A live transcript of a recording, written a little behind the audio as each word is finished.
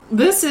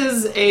This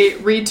is a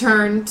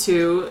return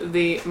to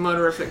the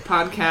Motorific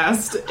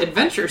Podcast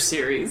Adventure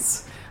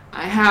Series.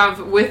 I have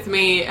with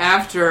me,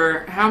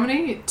 after how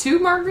many? 2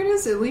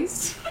 margaritas at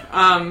least? 2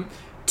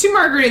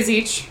 margaritas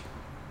each.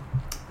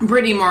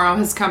 Brittany Morrow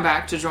has come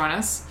back to join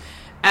us,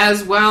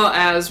 as well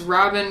as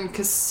Robin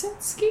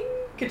Kaczynski.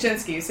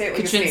 Say it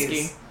like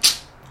Kaczynski.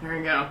 There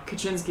we go.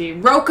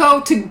 Kaczynski.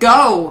 Rocco to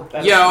go,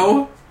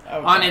 yo,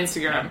 on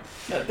Instagram.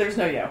 No, there's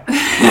no yo.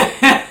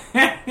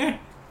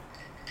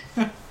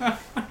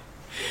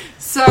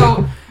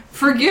 So,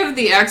 forgive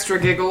the extra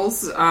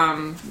giggles.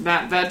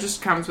 That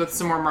just comes with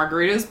some more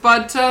margaritas.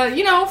 But,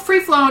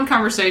 free-flowing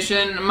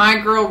conversation. My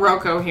girl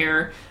Rocco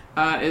here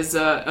is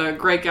a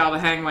great gal to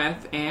hang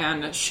with.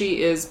 And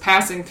she is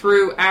passing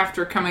through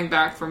after coming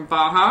back from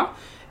Baja.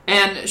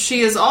 And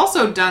she has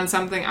also done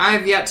something I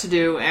have yet to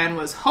do and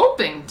was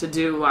hoping to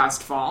do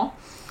last fall,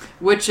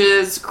 which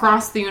is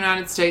cross the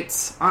United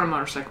States on a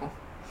motorcycle.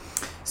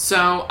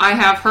 So I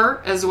have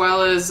her, as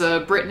well as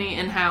Brittany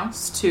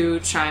in-house, to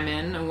chime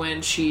in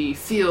when she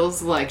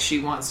feels like she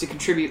wants to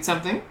contribute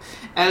something,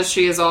 as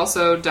she has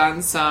also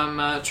done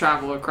some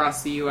travel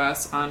across the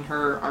U.S. on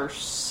her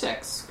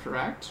R6,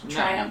 correct?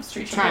 Triumph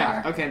Street Troll.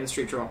 Triumph. Okay, the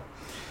Street Troll.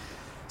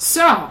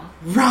 So,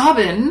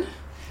 Robin,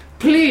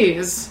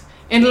 please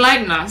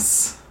enlighten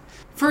us.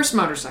 First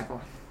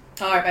motorcycle.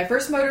 Alright, my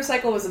first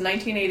motorcycle was a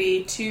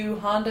 1982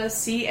 Honda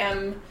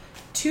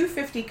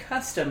CM250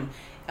 Custom.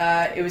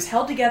 It was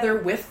held together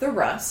with the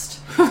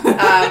rust.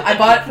 I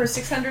bought it for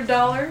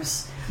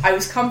 $600. I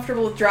was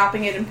comfortable with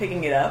dropping it and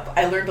picking it up.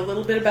 I learned a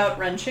little bit about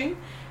wrenching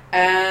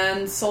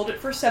and sold it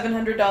for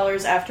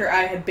 $700 after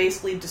I had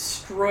basically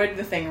destroyed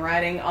the thing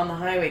riding on the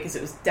highway because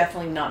it was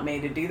definitely not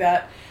made to do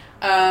that.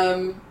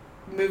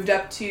 Moved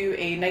up to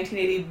a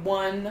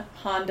 1981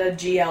 Honda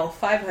GL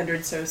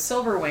 500, so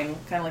silver wing,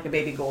 kind of like a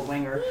baby gold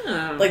wing, or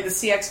like the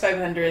CX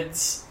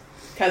 500's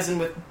cousin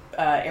with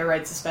air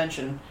ride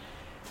suspension.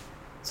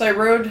 So I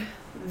rode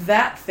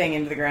that thing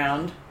into the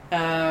ground,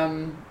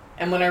 and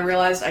when I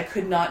realized I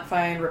could not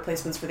find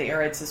replacements for the air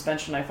ride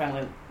suspension, I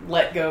finally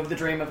let go of the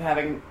dream of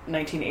having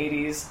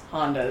 1980s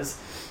Hondas,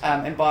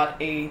 and bought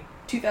a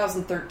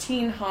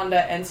 2013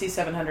 Honda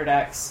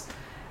NC700X.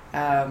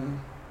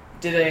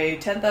 Did a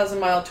 10,000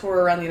 mile tour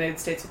around the United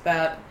States with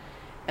that,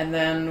 and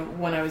then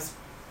when I was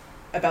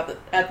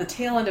at the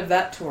tail end of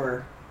that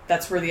tour,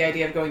 that's where the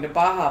idea of going to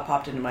Baja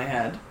popped into my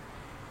head.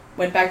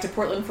 Went back to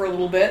Portland for a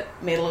little bit,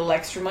 made a little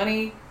extra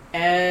money,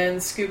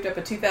 and scooped up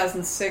a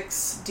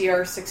 2006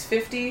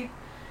 DR650.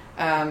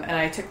 And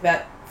I took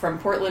that from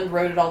Portland,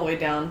 rode it all the way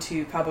down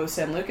to Cabo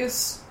San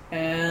Lucas,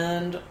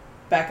 and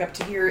back up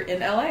to here in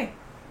LA.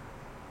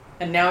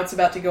 And now it's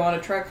about to go on a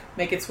truck,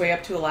 make its way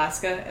up to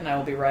Alaska, and I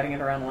will be riding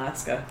it around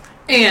Alaska.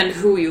 And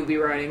who you'll be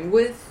riding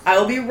with? I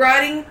will be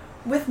riding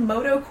with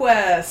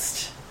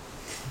MotoQuest.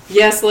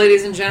 Yes,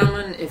 ladies and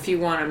gentlemen, if you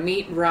want to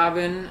meet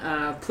Robin,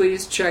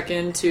 please check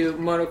into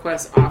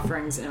MotoQuest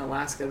offerings in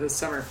Alaska this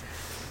summer.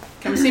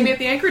 Come see me at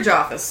the Anchorage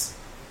office.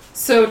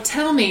 So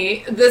tell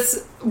me,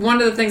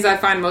 one of the things I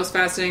find most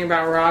fascinating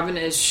about Robin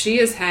is she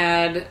has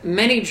had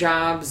many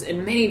jobs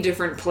in many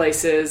different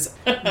places,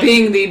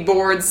 being the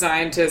board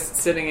scientist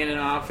sitting in an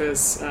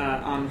office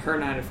on her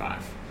 9 to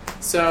 5.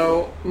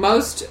 So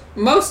most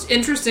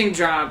interesting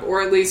job,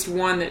 or at least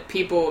one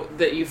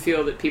that you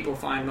feel that people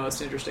find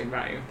most interesting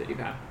about you that you've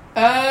had.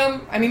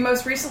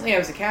 Most recently I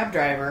was a cab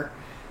driver,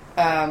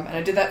 and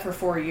I did that for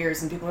 4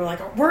 years, and people are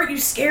like, weren't you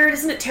scared?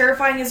 Isn't it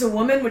terrifying as a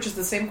woman? Which is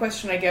the same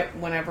question I get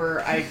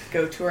whenever I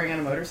go touring on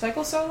a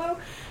motorcycle solo.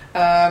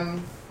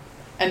 And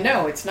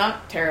no, it's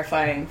not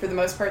terrifying. For the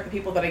most part, the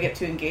people that I get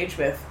to engage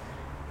with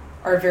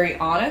are very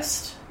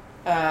honest.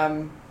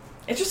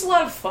 It's just a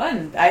lot of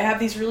fun. I have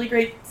these really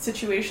great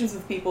situations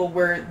with people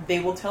where they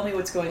will tell me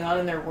what's going on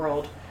in their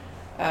world,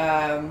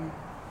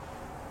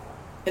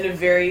 in a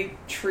very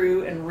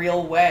true and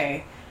real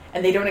way.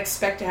 And they don't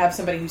expect to have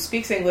somebody who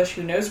speaks English,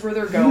 who knows where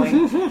they're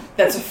going,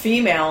 that's a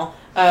female,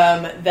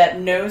 that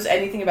knows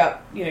anything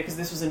about, because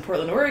this was in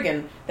Portland,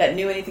 Oregon, that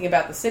knew anything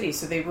about the city.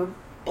 So they were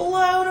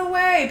blown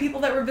away.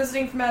 People that were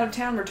visiting from out of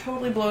town were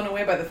totally blown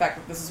away by the fact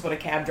that this is what a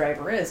cab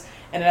driver is.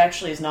 And it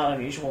actually is not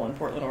unusual in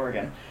Portland,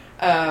 Oregon.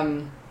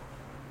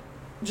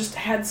 Just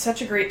had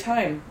such a great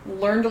time.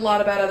 Learned a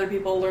lot about other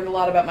people, learned a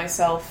lot about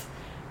myself.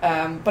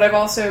 But I've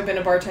also been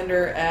a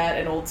bartender at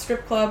an old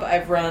strip club.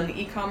 I've run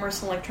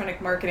e-commerce and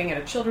electronic marketing at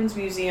a children's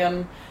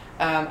museum.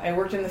 I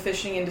worked in the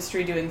fishing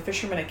industry doing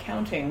fisherman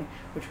accounting,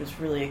 which was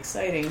really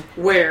exciting.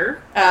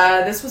 Where?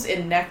 This was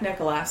in Naknek,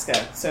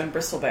 Alaska, so in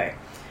Bristol Bay.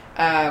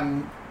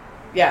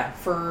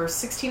 For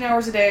 16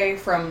 hours a day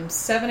from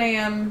 7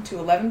 a.m. to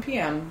 11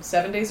 p.m.,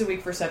 7 days a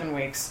week for 7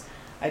 weeks,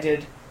 I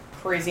did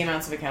crazy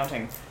amounts of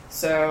accounting.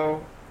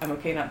 So I'm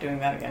okay not doing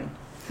that again.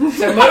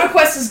 So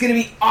MotoQuest is going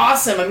to be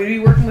awesome. I'm going to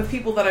be working with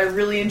people that I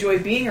really enjoy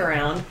being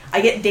around.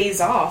 I get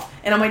days off,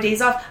 and on my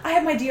days off, I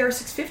have my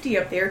DR650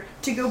 up there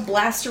to go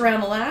blast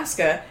around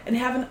Alaska and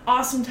have an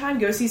awesome time.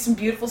 Go see some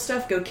beautiful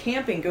stuff, go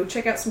camping, go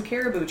check out some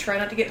caribou, try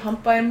not to get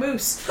humped by a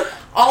moose.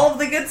 All of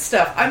the good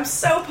stuff. I'm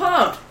so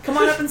pumped. Come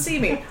on up and see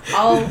me.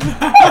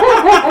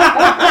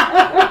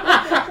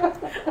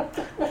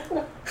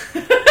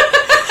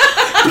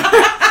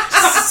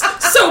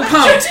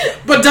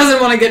 What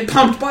doesn't want to get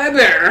pumped by a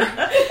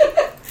bear?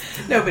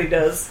 Nobody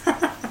does.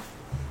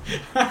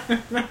 I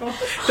don't know.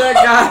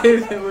 That guy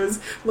that was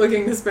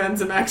looking to spend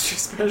some extra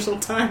special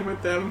time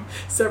with them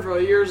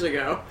several years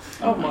ago.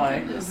 Oh my.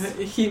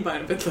 He might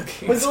have been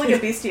looking. Was it like a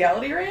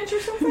bestiality ranch or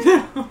something?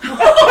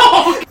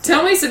 No.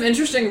 Tell me some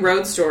interesting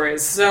road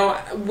stories. So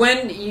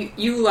when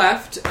you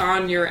left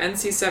on your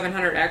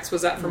NC700X,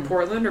 was that from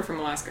Portland or from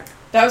Alaska?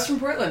 That was from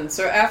Portland.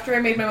 So after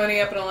I made my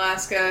money up in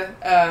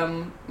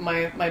Alaska,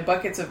 my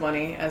buckets of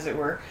money, as it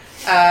were,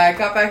 I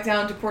got back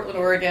down to Portland,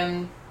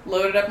 Oregon,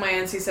 loaded up my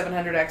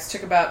NC700X,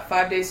 took about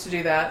 5 days to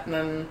do that, and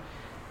then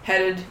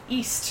headed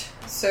east.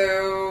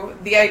 So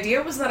the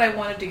idea was that I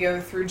wanted to go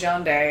through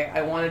John Day.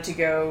 I wanted to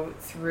go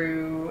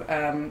through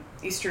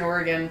eastern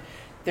Oregon.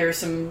 There's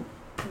some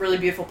really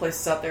beautiful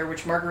places out there,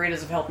 which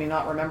margaritas have helped me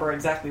not remember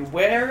exactly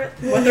what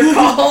they're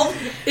called.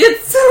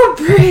 It's so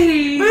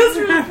pretty. It's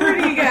really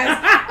pretty, you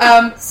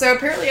guys. So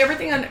apparently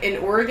everything in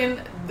Oregon,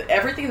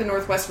 everything in the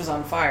Northwest was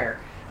on fire.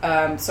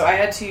 So I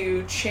had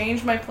to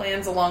change my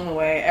plans along the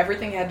way.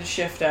 Everything had to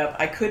shift up.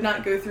 I could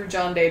not go through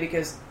John Day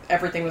because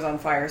everything was on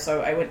fire.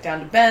 So I went down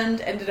to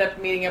Bend, ended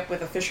up meeting up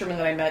with a fisherman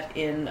that I met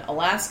in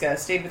Alaska,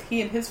 stayed with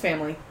he and his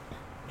family.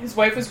 His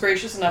wife was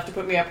gracious enough to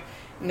put me up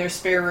in their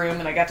spare room,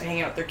 and I got to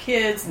hang out with their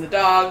kids and the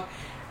dog.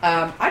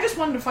 I just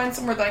wanted to find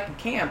somewhere that I could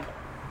camp.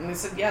 And they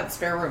said, yeah, the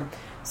spare room.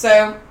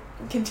 So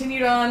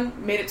continued on,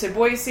 made it to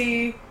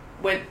Boise,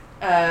 went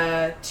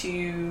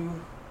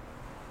to...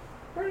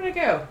 Where did I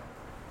go?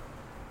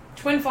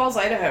 Twin Falls,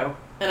 Idaho.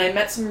 And I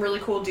met some really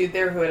cool dude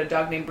there who had a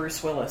dog named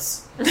Bruce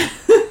Willis.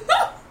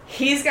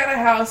 He's got a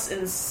house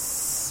in,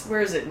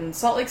 in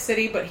Salt Lake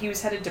City, but he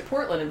was headed to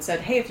Portland and said,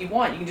 hey, if you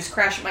want, you can just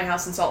crash at my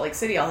house in Salt Lake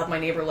City. I'll have my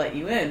neighbor let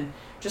you in.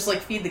 Just like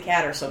feed the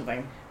cat or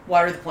something.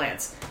 Water the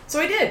plants. So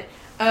I did.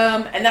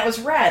 And that was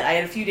rad. I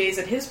had a few days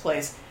at his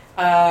place.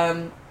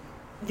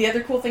 The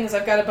other cool thing is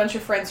I've got a bunch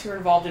of friends who are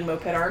involved in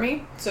Moped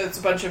Army. So it's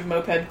a bunch of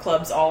moped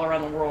clubs all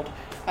around the world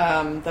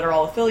that are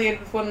all affiliated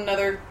with one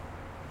another.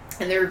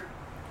 And they're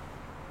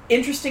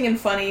interesting and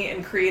funny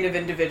and creative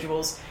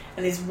individuals.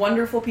 And these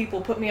wonderful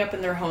people put me up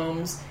in their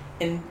homes,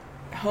 in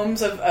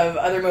homes of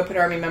other Moped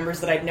Army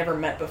members that I'd never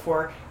met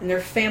before, in their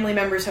family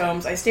members'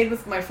 homes. I stayed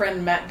with my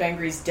friend Matt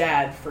Bangry's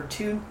dad for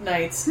 2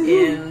 nights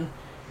in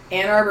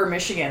Ann Arbor,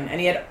 Michigan. And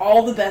he had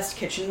all the best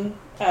kitchen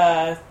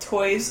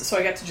toys, so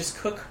I got to just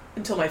cook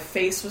until my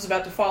face was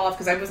about to fall off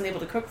because I wasn't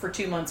able to cook for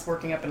 2 months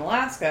working up in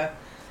Alaska.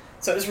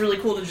 So it was really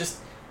cool to just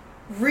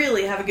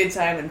really have a good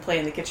time and play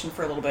in the kitchen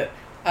for a little bit.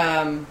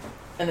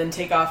 And then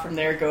take off from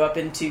there, go up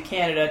into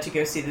Canada to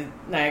go see the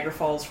Niagara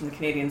Falls from the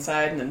Canadian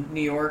side, and then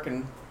New York,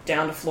 and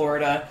down to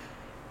Florida.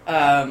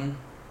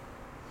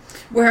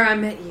 Where I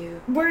met you.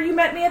 Where you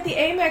met me at the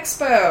AIM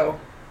Expo.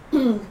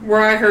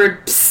 Where I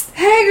heard, psst,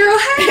 hey girl,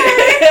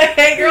 hey!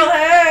 Hey girl,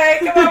 hey!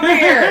 Come over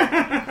here!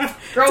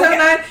 Girl,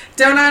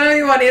 don't I know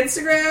you on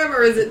Instagram,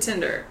 or is it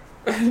Tinder?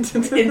 on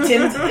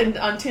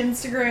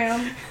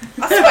Tinstagram.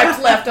 I swipe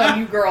left on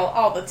you, girl,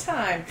 all the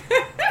time.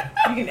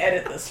 You can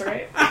edit this,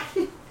 right?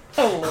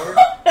 Oh, Lord.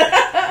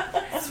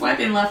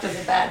 Swiping left is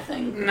a bad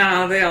thing.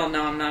 No, they all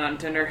know I'm not on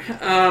Tinder.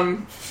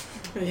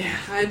 Yeah,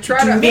 I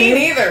try to... Me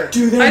neither.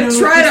 I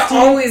try to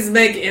always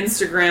make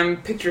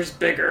Instagram pictures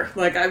bigger.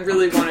 Like, I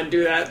really want to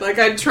do that. Like,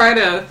 I try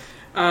to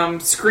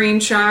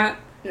screenshot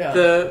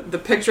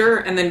the picture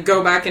and then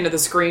go back into the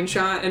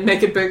screenshot and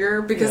make it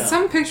bigger. Because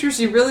some pictures,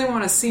 you really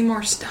want to see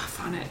more stuff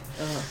on it.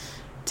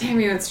 Damn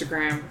you,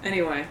 Instagram.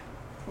 Anyway.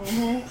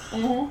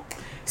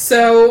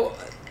 So...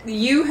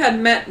 You had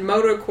met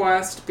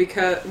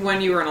MotoQuest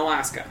when you were in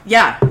Alaska.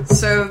 Yeah.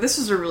 So this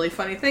was a really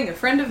funny thing. A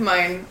friend of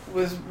mine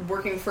was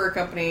working for a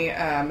company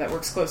that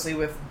works closely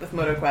with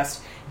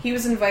MotoQuest. He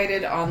was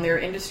invited on their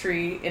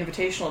industry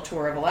invitational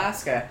tour of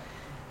Alaska.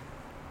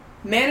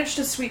 Managed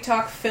to sweet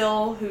talk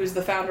Phil, who's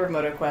the founder of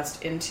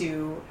MotoQuest,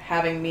 into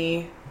having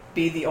me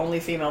be the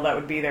only female that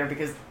would be there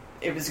because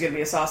it was going to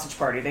be a sausage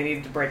party. They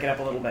needed to break it up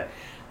a little bit.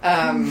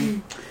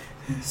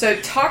 So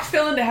talked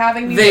Phil into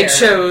having me there. They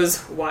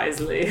chose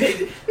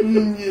wisely.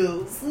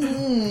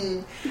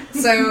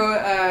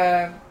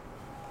 So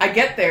I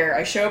get there.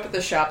 I show up at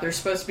the shop. There's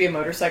supposed to be a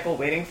motorcycle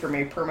waiting for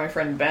me, per my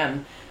friend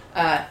Ben.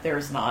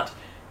 There's not.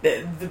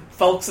 The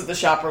folks at the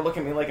shop are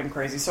looking at me like I'm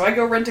crazy. So I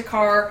go rent a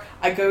car.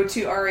 I go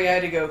to REI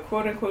to go,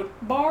 quote-unquote,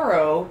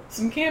 borrow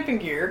some camping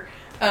gear.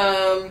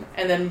 And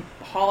then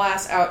haul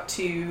ass out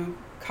to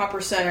Copper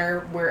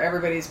Center, where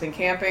everybody's been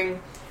camping.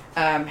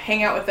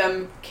 Hang out with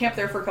them, camp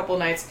there for a couple of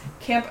nights,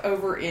 camp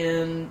over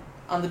on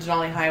the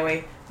Denali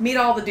Highway, meet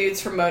all the dudes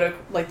from the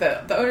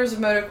owners of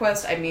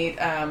MotoQuest. I meet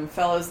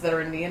fellows that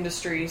are in the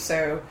industry.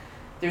 So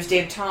there's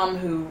Dave Tom,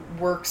 who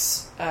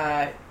works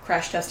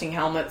crash testing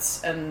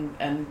helmets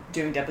and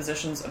doing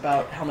depositions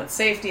about helmet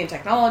safety and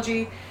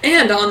technology.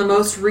 And on the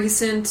most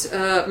recent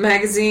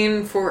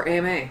magazine for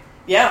AMA.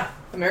 Yeah,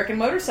 American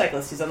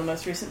Motorcyclist. He's on the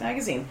most recent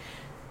magazine.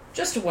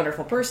 Just a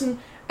wonderful person.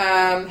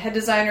 Head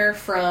designer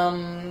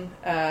from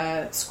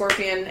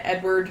Scorpion,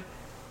 Edward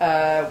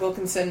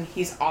Wilkinson.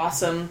 He's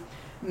awesome.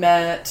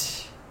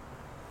 Met...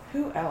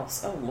 Who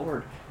else? Oh,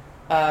 Lord.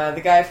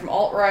 The guy from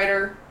Alt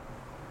Rider.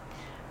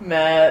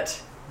 met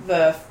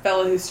the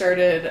fellow who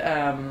started,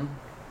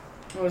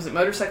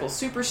 Motorcycle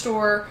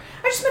Superstore.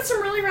 I just met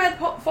some really rad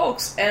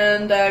folks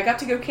and got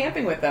to go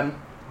camping with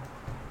them.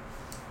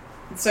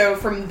 So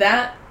from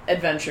that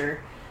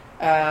adventure,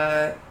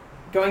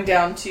 going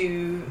down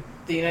to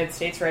the United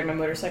States, riding my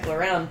motorcycle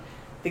around,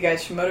 the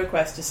guys from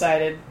MotoQuest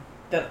decided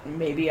that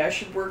maybe I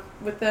should work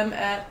with them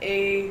at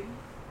the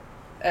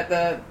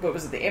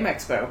AIM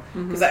Expo,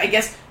 because I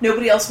guess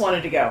nobody else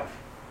wanted to go.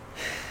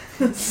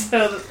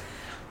 So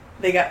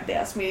they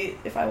asked me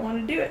if I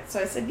wanted to do it, so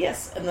I said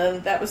yes, and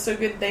then that was so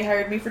good they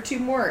hired me for 2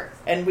 more,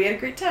 and we had a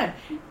great time.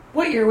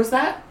 What year was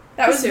that?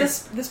 That was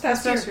this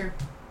past year.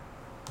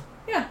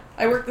 Yeah,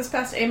 I worked this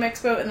past AIM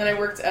Expo, and then I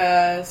worked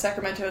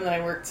Sacramento, and then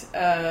I worked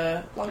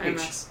Long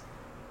Beach.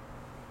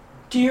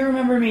 Do you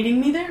remember meeting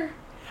me there?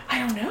 I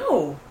don't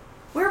know.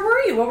 Where were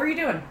you? What were you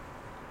doing?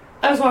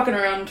 I was walking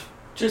around,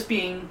 just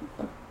being...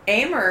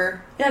 AIM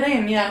or? Yeah,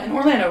 AIM, yeah. In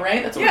Orlando,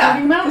 right? That's what we're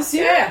talking about? This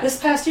year? Yeah. This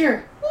past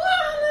year.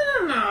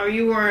 No,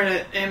 you weren't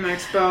at AIM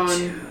Expo.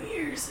 2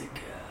 years ago.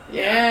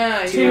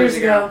 Yeah, 2 years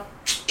ago.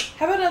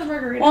 How about another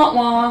margarita? Wah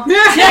wah. I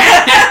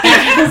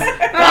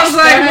was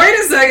like, wait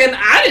a second,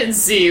 I didn't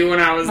see you when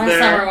I was My there.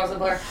 summer was a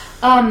blur.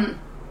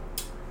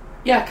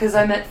 Yeah, because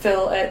I met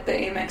Phil at the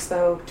AIM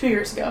Expo 2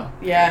 years ago.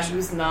 Yeah, she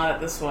was not at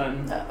this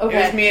one. Okay.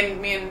 It was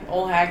me and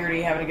old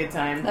Haggerty having a good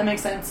time. That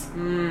makes sense.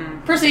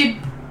 Proceed.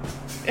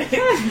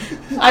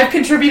 I've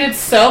contributed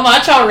so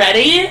much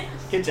already.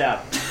 Good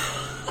job.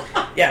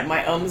 Yeah,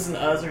 my ums and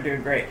uhs are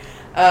doing great.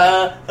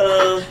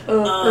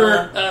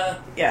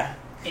 Yeah.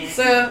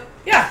 So,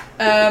 yeah,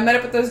 met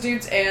up with those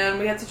dudes, and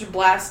we had such a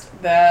blast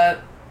that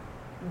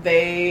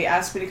they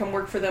asked me to come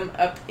work for them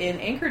up in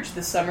Anchorage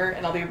this summer,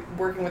 and I'll be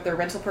working with their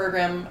rental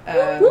program,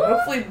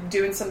 hopefully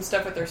doing some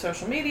stuff with their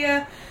social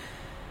media,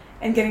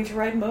 and getting to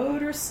ride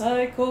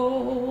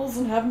motorcycles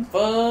and having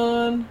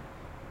fun.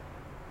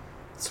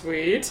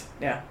 Sweet.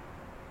 Yeah.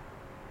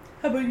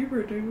 How about you,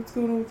 Brittany? What's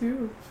going on with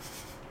you?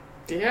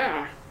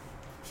 Yeah.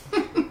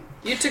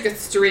 You took a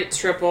street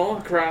triple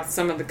across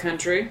some of the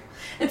country.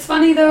 It's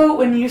funny, though,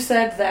 when you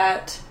said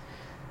that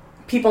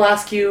people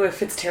ask you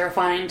if it's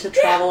terrifying to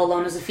travel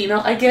alone as a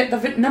female. I get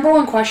the number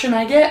one question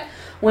I get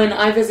when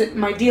I visit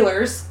my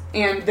dealers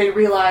and they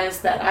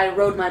realize that I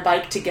rode my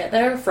bike to get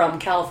there from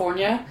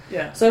California.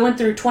 Yeah. So I went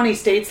through 20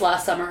 states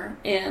last summer,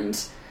 and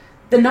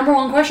the number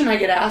one question I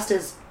get asked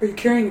is, are you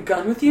carrying a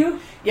gun with you?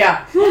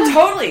 Yeah,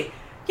 totally.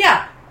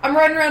 Yeah, I'm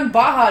riding around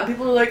Baja and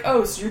people are like,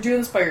 oh, so you're doing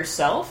this by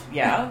yourself?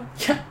 Yeah.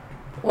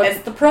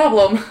 What's the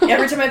problem?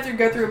 Every time I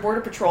go through a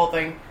border patrol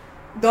thing,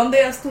 ¿Dónde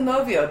es tu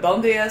novio?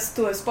 ¿Dónde es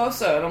tu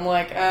esposo? And I'm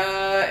like,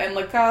 en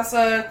la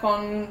casa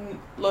con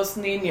los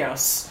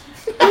niños.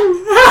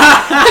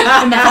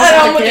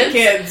 At home with the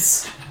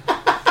kids.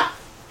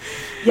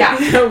 Yeah.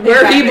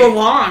 Where exactly. he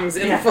belongs,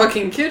 in the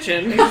fucking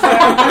kitchen.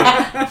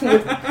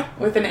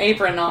 with an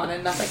apron on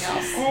and nothing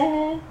else.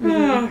 Oh,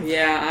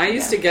 yeah, I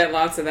used to get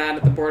lots of that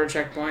at the border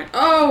checkpoint.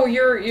 Oh,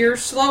 you're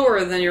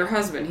slower than your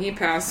husband. He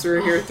passed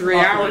through here 3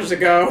 hours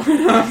ago.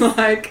 And I'm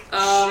like,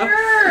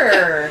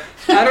 Sure.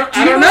 I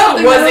don't know.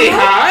 Was he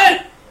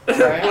hot?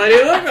 Right. What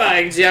did he look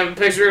like? Do you have a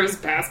picture of his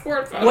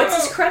passport photo? What's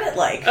his credit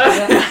like?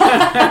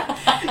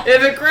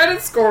 If a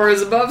credit score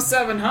is above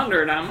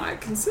 700, I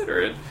might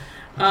consider it.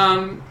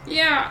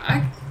 Yeah,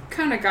 I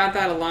kind of got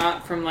that a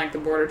lot from, like, the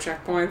border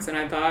checkpoints, and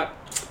I thought,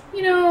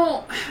 you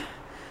know,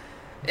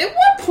 at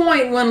what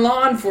point when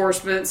law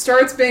enforcement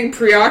starts being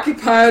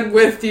preoccupied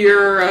with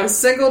your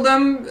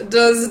singledom,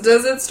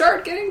 does it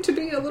start getting to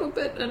be a little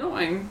bit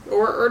annoying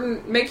or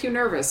make you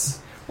nervous?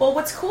 Well,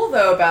 what's cool,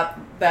 though, about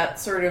that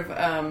sort of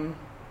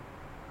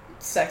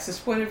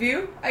sexist point of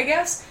view, I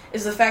guess,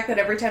 is the fact that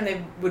every time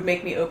they would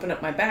make me open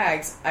up my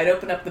bags, I'd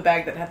open up the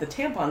bag that had the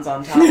tampons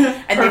on top,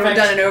 and they would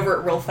done it over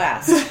it real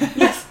fast.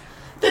 Yes.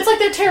 It's like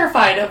they're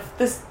terrified of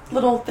this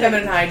little thing.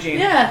 Feminine hygiene.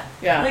 Yeah.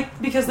 Yeah.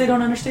 Like, because they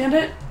don't understand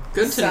it.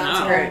 Good to Sounds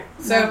know. great.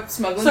 So,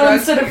 smuggling So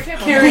drugs instead with of your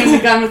tampons. carrying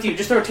a gun with you,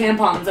 just throw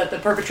tampons at the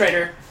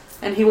perpetrator,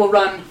 and he will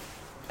run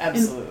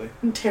Absolutely.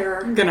 in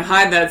terror. I'm gonna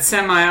hide that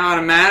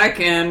semi-automatic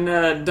and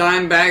a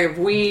dime bag of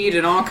weed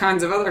and all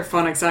kinds of other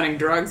fun, exciting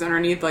drugs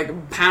underneath like a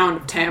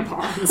pound of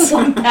tampons.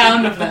 1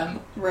 pound of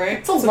them. Right?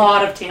 It's a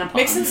lot of tampons.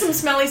 Mix in some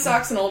smelly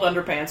socks and old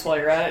underpants while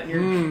you're at it. And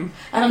you're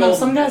I don't know, golden.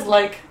 some guys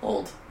like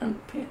old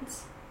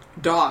underpants.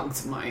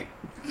 Dogs might.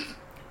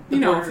 You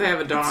know, if they have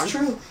a dog. It's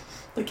true.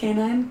 The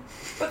canine.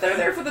 But they're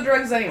there for the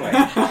drugs anyway.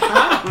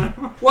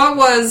 What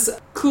was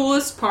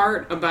coolest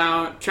part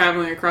about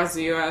traveling across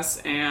the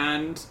U.S.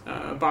 and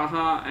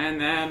Baja, and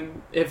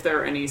then if there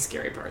are any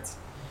scary parts?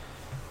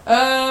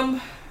 Brittany,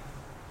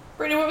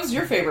 what was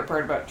your favorite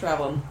part about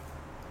traveling?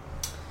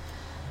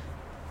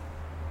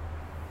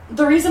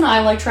 The reason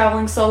I like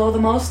traveling solo the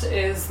most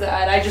is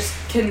that I just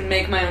can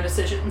make my own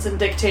decisions and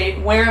dictate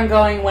where I'm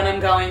going, when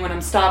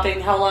I'm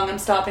stopping, how long I'm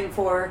stopping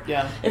for.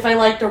 Yeah. If I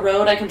like the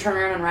road, I can turn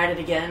around and ride it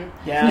again.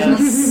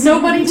 Yes.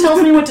 Nobody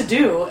tells me what to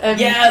do. And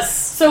Yes.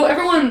 So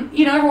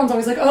everyone's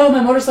always like, oh, my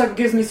motorcycle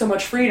gives me so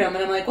much freedom.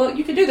 And I'm like, well,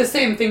 you can do the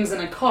same things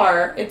in a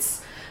car.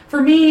 It's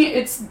for me,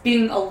 it's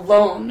being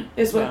alone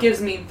is what Yeah. gives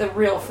me the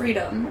real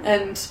freedom.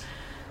 And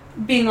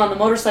being on the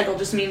motorcycle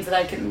just means that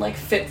I can, like,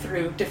 fit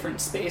through different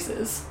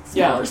spaces.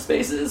 Smaller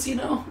spaces, you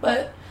know.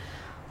 But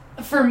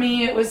for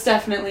me, it was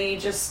definitely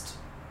just,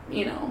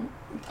 you know...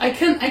 I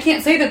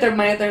can't say that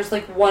there's,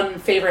 like, one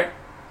favorite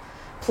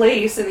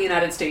place in the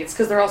United States,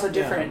 because they're also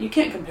different. Yeah. You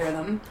can't compare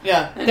them.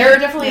 Yeah. There are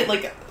definitely,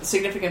 like,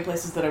 significant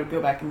places that I would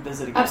go back and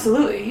visit again.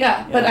 Absolutely,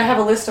 yeah. But I have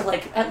a list of,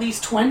 like, at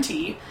least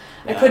 20.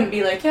 I couldn't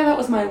be like, yeah, that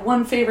was my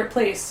one favorite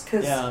place,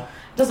 because it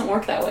doesn't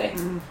work that way.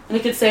 Mm-hmm. And I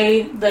could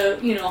say the,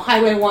 you know,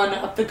 Highway 1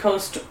 up the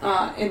coast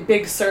in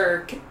Big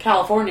Sur,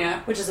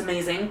 California, which is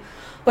amazing.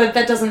 But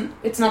that doesn't,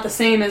 it's not the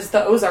same as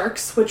the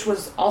Ozarks, which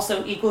was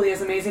also equally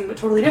as amazing, but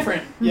totally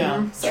different. Yeah.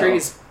 Mm-hmm. So,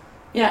 Trees.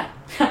 Yeah.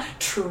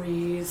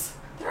 Trees.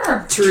 There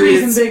are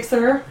trees in Big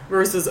Sur.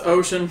 Versus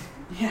ocean.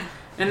 Yeah.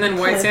 And then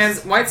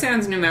Cliffs. White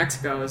Sands, New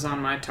Mexico is on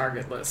my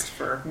target list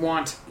for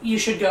want. You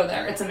should go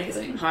there. It's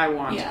amazing. High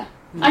want. Yeah.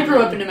 I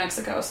grew up in New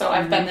Mexico, so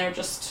I've been there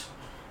just,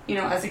 you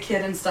know, as a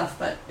kid and stuff,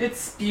 but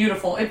it's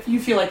beautiful. If you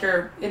feel like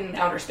you're in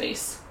outer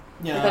space.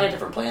 Yeah. Like on a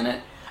different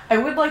planet. I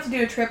would like to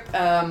do a trip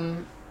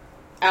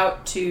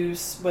out to,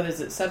 what is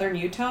it, southern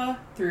Utah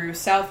through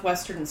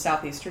southwestern and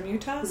southeastern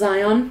Utah.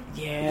 Zion.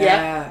 Yeah.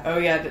 Yep. Oh,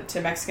 yeah,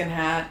 to Mexican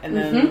Hat, and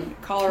then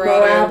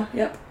Colorado. Moab.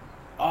 Yep.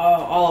 Oh,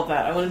 all of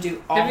that. I want to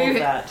do all of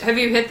that. Have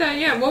you hit that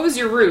yet? What was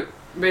your route,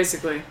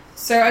 basically?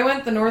 So I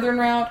went the northern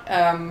route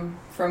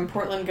from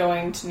Portland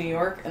going to New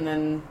York, and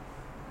then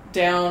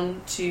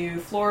down to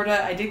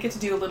Florida. I did get to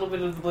do a little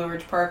bit of the Blue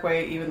Ridge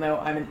Parkway, even though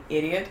I'm an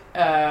idiot.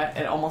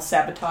 It almost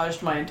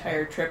sabotaged my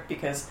entire trip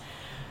because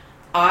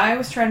I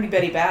was trying to be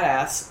Betty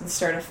Badass and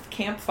start a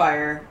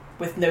campfire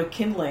with no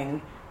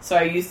kindling. So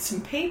I used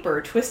some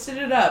paper, twisted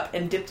it up,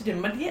 and dipped it in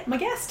my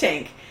gas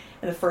tank.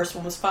 And the first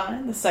one was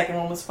fine, the second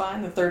one was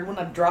fine, the third one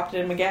I dropped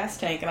it in my gas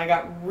tank, and I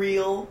got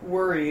real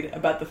worried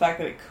about the fact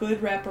that it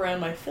could wrap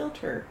around my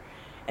filter.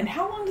 And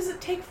how long does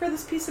it take for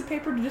this piece of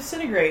paper to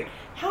disintegrate?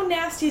 How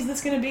nasty is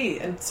this going to be?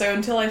 And so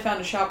until I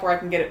found a shop where I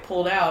can get it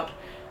pulled out,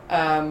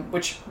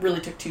 which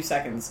really took 2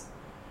 seconds,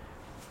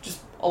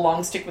 just a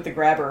long stick with a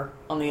grabber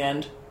on the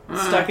end,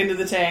 stuck into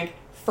the tank.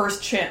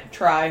 First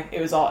try,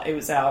 it was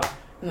out.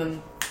 And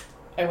then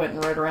I went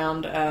and rode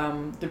around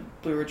the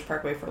Blue Ridge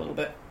Parkway for a little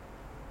bit.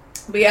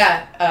 But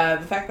yeah,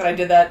 the fact that I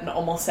did that and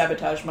almost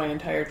sabotaged my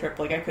entire trip,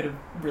 like I could have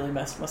really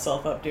messed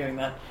myself up doing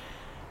that.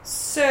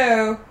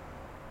 So,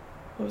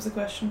 what was the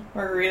question?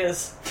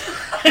 Margaritas.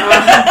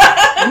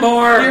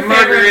 More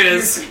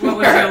margaritas. What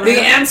was your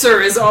The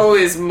answer is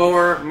always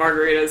more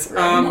margaritas.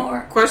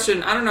 More.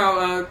 Question, I don't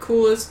know,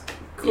 coolest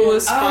Were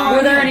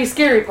spot? there any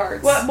scary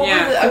parts? What were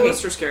the,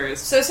 coolest or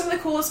scariest? So some of the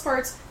coolest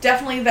parts,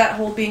 definitely that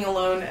whole being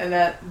alone and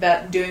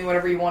that doing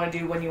whatever you want to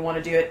do when you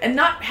want to do it, and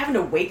not having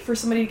to wait for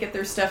somebody to get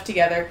their stuff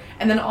together.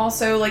 And then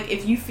also, like,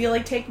 if you feel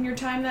like taking your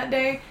time that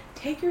day,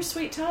 take your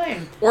sweet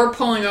time. Or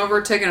pulling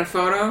over, taking a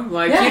photo.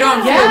 Like, Yeah, you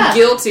don't yeah.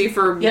 feel guilty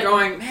for Yep.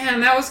 going,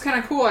 man, that was kind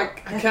of cool. I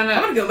kind I'm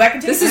of... gonna go back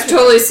and take This is that.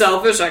 totally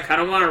selfish. I kind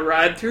of want to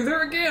ride through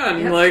there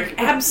again. Yep. Like,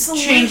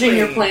 Absolutely Changing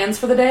your plans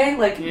for the day,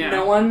 like, Yeah.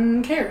 no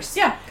one cares.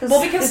 Yeah,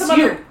 well, because it's some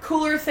you. other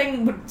cooler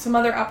thing, some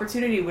other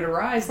opportunity would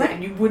arise that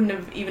Right. you wouldn't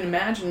have even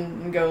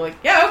imagined, and go like,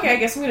 yeah, okay, I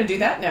guess I'm going to do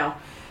that now.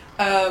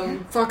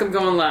 fuck, I'm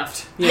going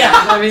left. Yeah.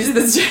 I mean,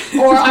 this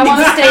Or I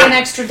want to stay an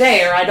extra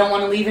day, or I don't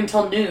want to leave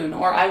until noon,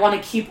 or I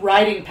want to keep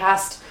riding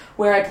past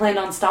where I planned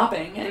on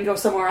stopping and go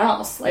somewhere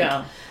else. Like,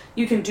 Yeah.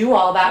 you can do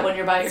all that when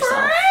you're by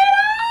yourself.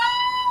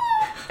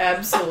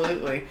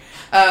 Absolutely.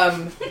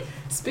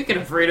 Speaking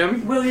of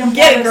freedom, William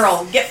Get it,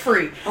 Wallace. girl. Get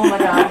free. Oh my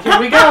god, here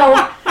we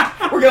go.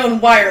 We're going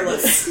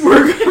wireless.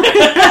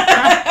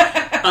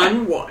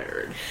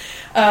 unwired.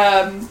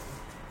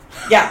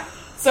 Yeah.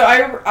 So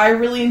I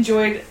really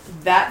enjoyed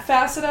that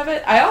facet of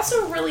it. I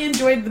also really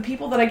enjoyed the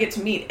people that I get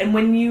to meet. And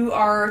when you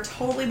are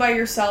totally by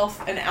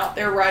yourself and out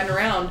there riding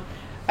around,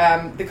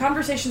 the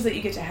conversations that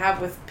you get to have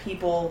with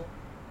people,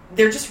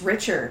 they're just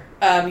richer.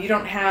 You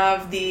don't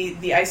have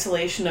the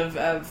isolation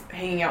of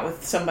hanging out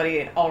with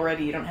somebody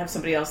already. You don't have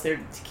somebody else there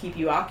to keep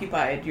you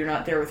occupied. You're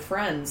not there with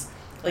friends.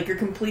 Like, you're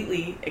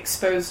completely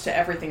exposed to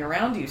everything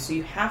around you, so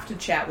you have to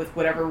chat with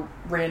whatever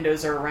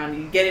randos are around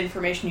you. You get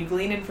information, you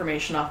glean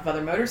information off of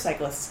other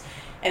motorcyclists.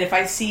 And if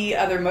I see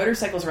other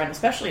motorcycles around,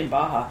 especially in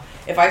Baja,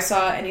 if I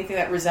saw anything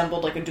that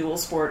resembled like a dual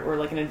sport or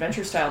like an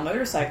adventure-style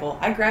motorcycle,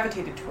 I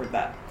gravitated toward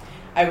that.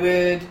 I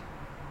would...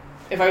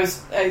 If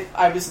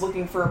I was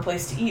looking for a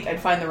place to eat, I'd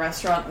find the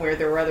restaurant where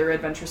there were other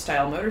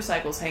adventure-style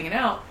motorcycles hanging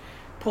out,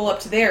 pull up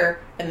to there,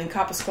 and then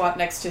cop a squat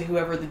next to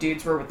whoever the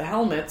dudes were with the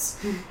helmets,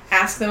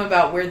 ask them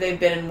about where they've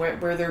been and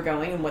where they're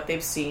going and what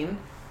they've seen,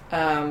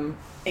 and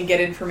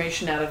get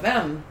information out of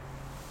them.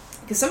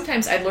 Because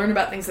sometimes I'd learn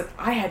about things that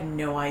I had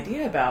no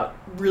idea about.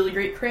 Really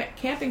great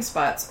camping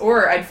spots.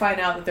 Or I'd find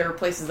out that there are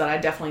places that I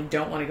definitely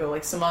don't want to go.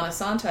 Like Semana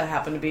Santa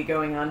happened to be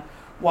going on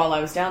while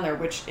I was down there,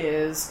 which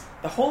is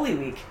the Holy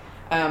Week.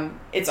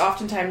 It's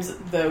oftentimes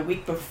the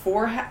week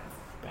before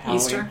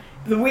Halloween. Easter?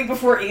 The week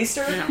before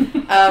Easter.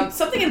 Yeah.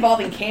 Something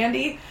involving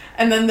candy.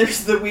 And then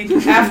there's the week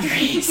after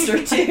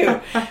Easter, too.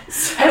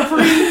 So,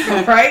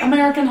 Every right?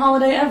 American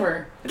holiday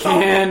ever. It's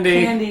all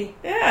Candy. Candy.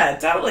 Yeah,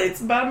 totally.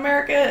 It's about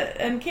America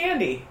and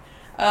candy.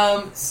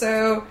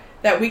 So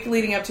that week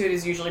leading up to it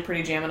is usually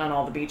pretty jamming on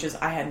all the beaches.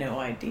 I had no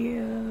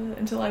idea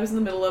until I was in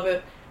the middle of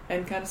it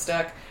and kind of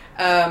stuck.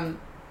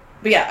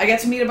 But yeah, I got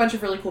to meet a bunch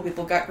of really cool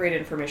people, got great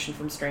information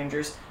from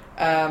strangers.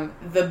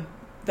 The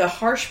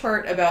harsh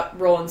part about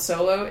rolling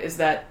solo is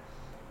that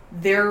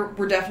there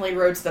were definitely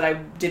roads that I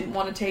didn't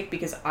want to take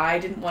because I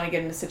didn't want to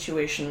get in a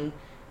situation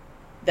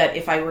that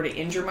if I were to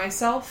injure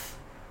myself,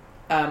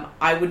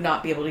 I would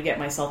not be able to get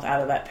myself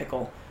out of that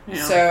pickle.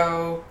 Yeah.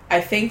 So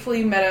I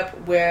thankfully met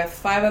up with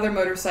 5 other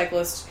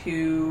motorcyclists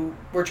who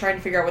were trying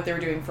to figure out what they were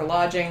doing for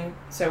lodging.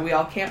 So we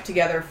all camped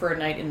together for a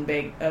night in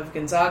Bay of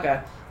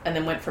Gonzaga and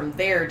then went from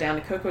there down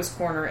to Coco's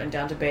Corner and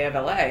down to Bay of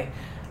LA.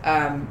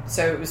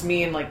 So it was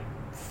me and like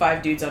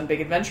 5 dudes on big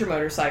adventure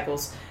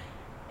motorcycles.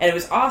 And it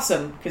was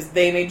awesome because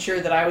they made sure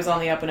that I was on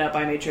the up and up.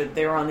 I made sure that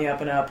they were on the up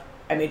and up.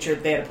 I made sure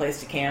that they had a place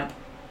to camp,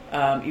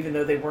 even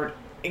though they weren't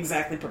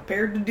exactly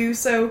prepared to do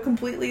so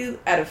completely.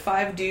 Out of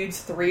 5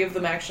 dudes, 3 of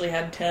them actually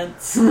had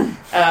tents.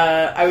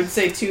 I would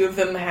say 2 of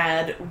them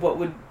had what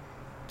would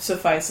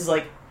suffice as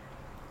like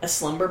a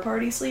slumber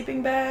party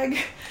sleeping bag.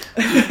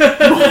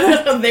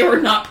 They were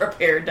not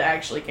prepared to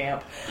actually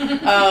camp.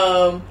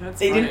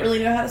 They didn't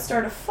really know how to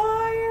start a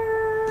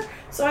fire,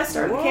 so I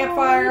started the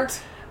campfire.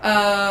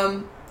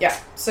 Yeah,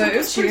 so it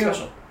was pretty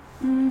special.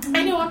 Mm-hmm.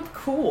 I know, I'm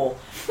cool.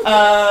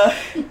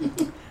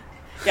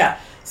 Yeah,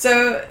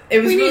 so it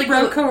was really cool. We need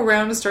Rocco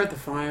around to start the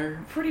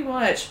fire. Pretty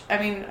much. I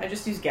mean, I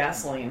just used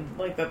gasoline.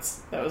 Like,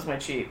 that was my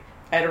cheat.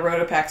 I had a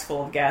Rotopax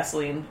full of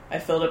gasoline. I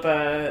filled up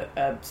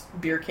a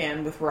beer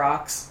can with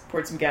rocks,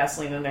 poured some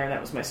gasoline in there, and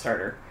that was my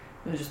starter.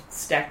 And just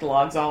stacked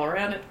logs all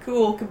around it.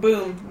 Cool,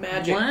 kaboom,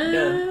 magic,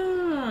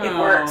 done. It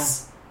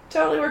works.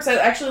 Totally works. I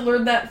actually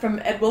learned that from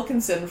Ed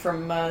Wilkinson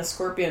from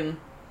Scorpion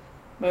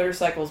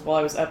Motorcycles while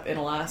I was up in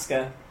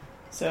Alaska.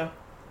 So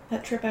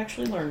that trip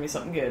actually learned me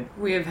something good.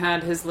 We have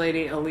had his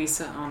lady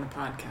Elisa on the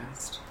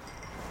podcast.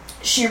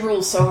 She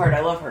rules so hard. I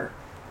love her.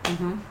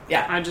 Mm-hmm.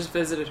 Yeah. I just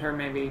visited her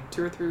maybe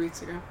 2 or 3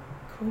 weeks ago.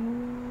 Cool.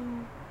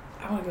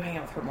 I want to go hang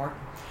out with her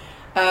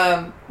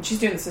more. She's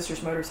doing the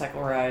Sisters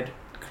Motorcycle Ride.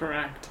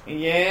 Correct.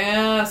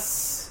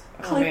 Yes.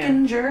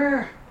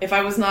 Clickinger. If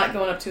I was not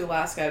going up to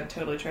Alaska, I'd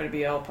totally try to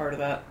be all part of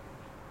that.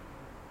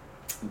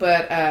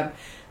 But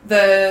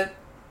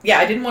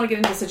I didn't want to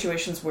get into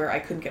situations where I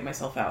couldn't get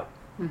myself out.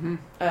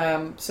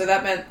 Mm-hmm. So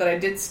that meant that I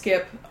did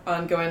skip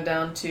on going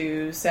down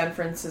to San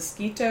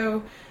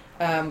Francisco,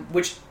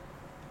 which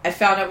I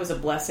found out was a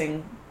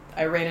blessing.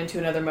 I ran into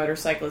another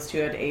motorcyclist who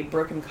had a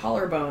broken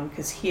collarbone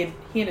because he and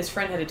his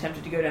friend had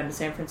attempted to go down to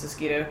San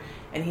Francisco,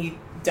 and he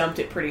dumped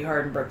it pretty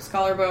hard and broke his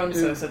collarbone.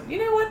 So I said, you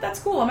know what, that's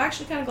cool. I'm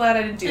actually kind of glad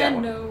I didn't do that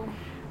one. No.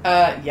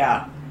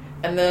 Yeah.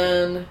 And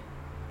then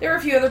there were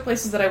a few other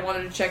places that I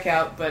wanted to check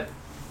out, but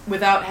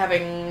without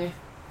having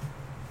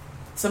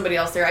somebody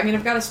else there. I mean,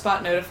 I've got a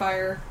spot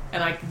notifier,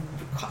 and I can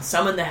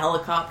summon the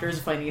helicopters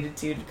if I needed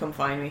to come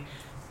find me.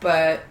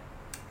 But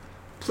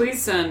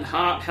please send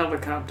hot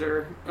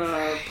helicopter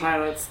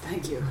pilots.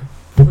 Thank you.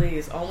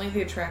 Please, only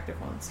the attractive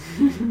ones.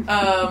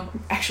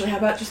 Actually, how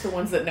about just the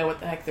ones that know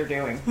what the heck they're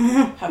doing?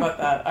 How about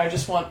that? I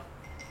just want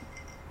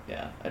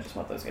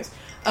those guys.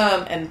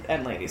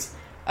 And ladies.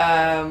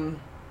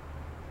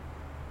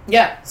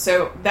 Yeah,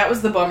 so that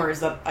was the bummer,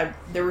 is that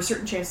there were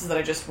certain chances that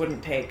I just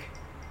wouldn't take.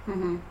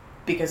 Mm-hmm.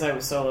 Because I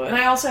was solo. And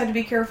I also had to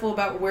be careful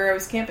about where I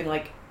was camping.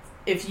 Like,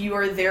 if you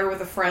are there with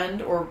a friend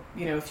or,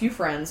 a few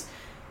friends,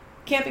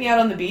 camping out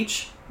on the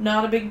beach,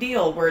 not a big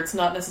deal. Where it's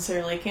not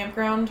necessarily a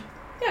campground,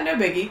 yeah, no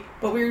biggie.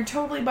 But when you're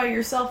totally by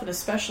yourself, and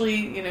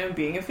especially,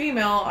 being a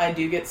female, I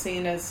do get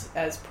seen as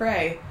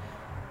prey.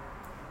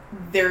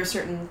 There are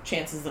certain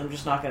chances that I'm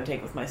just not going to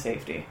take with my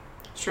safety.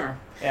 Sure.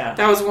 Yeah.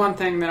 That was one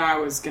thing that I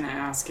was going to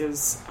ask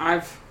is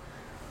I've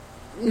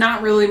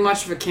not really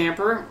much of a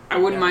camper. I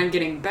wouldn't mind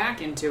getting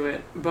back into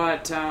it,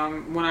 but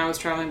when I was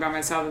traveling by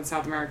myself in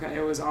South America,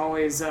 it was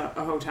always a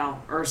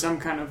hotel or some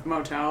kind of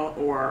motel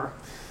or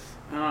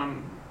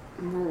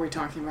what were we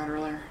talking about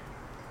earlier?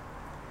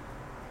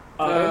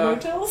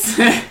 Hotels?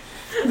 the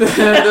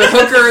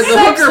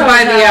hooker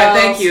by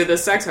the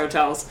sex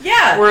hotels.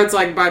 Yeah. Where it's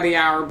like by the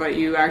hour, but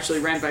you actually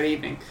rent by the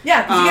evening.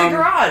 Yeah, because you get a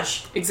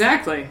garage.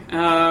 Exactly.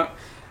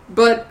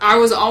 But I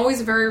was always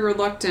very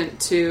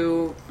reluctant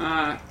to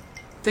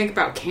think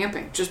about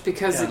camping, just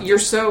because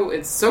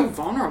it's so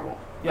vulnerable.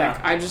 Yeah.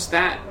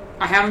 Like,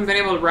 I haven't been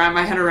able to wrap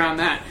my head around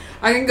that.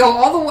 I can go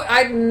all the way,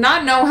 I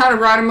not know how to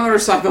ride a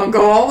motorcycle and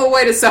go all the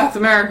way to South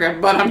America,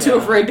 but I'm too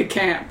afraid to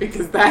camp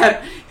because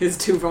that is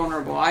too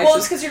vulnerable.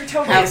 It's because you're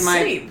totally have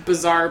asleep. my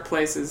bizarre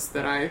places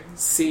that I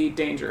see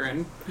danger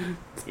in.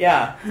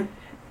 Yeah.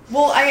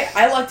 Well,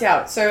 I lucked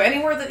out. So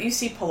anywhere that you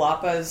see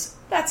palapas,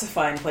 that's a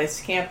fine place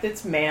to camp.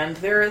 It's manned.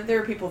 There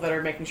are people that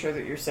are making sure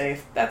that you're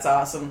safe. That's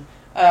awesome.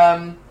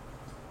 Where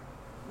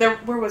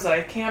was it?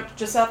 I camped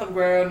just south of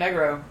Guerrero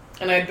Negro,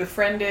 and I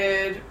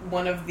befriended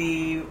one of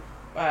the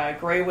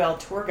Gray Whale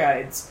Tour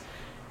Guides.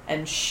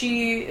 And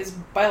she is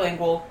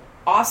bilingual,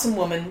 awesome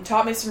woman,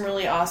 taught me some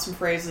really awesome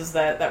phrases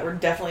that were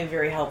definitely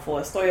very helpful.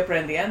 Estoy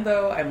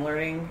aprendiendo, I'm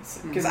learning,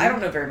 because I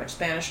don't know very much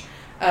Spanish.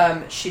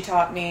 She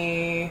taught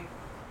me,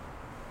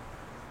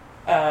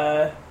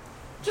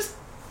 just,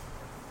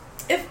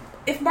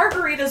 if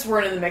margaritas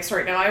weren't in the mix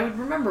right now, I would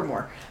remember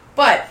more.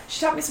 But she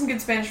taught me some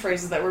good Spanish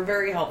phrases that were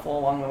very helpful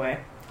along the way.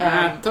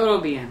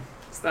 Todo bien.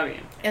 Está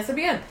bien. Está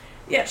bien.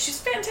 Yeah, she's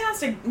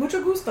fantastic.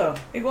 Mucho gusto.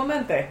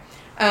 Igualmente.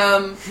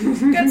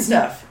 Good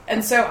stuff.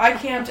 And so I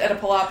camped at a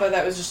palapa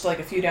that was just like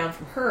a few down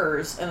from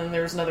hers, and then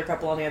there was another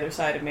couple on the other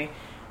side of me.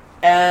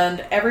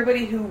 And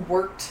everybody who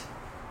worked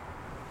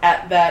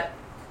at that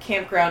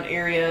campground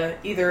area,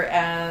 either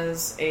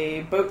as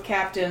a boat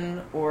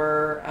captain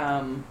or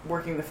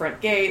working the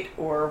front gate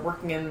or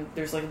working in,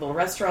 there's like a little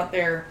restaurant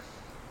there,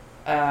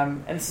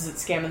 and this is at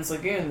Scammons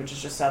Lagoon, which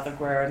is just south of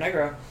Guerrero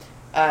Negro.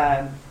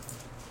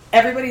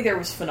 Everybody there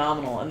was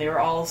phenomenal, and they were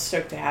all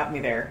stoked to have me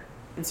there.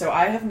 And so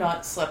I have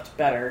not slept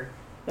better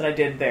than I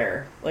did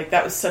there. Like,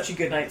 that was such a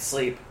good night's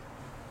sleep.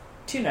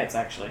 2 nights,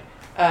 actually.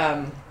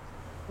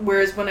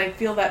 Whereas when I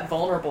feel that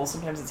vulnerable,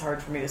 sometimes it's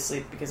hard for me to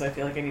sleep because I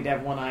feel like I need to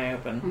have one eye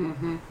open.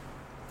 Mm-hmm.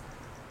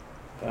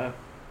 But,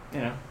 you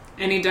know.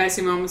 Any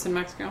dicey moments in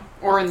Mexico?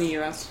 Or in the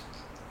U.S.?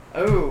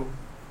 Oh.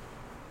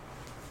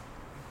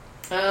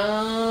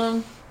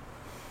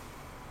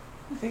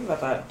 Think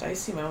about that.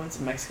 Dicey moments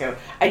in Mexico.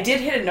 I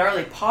did hit a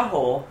gnarly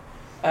pothole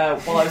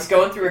while I was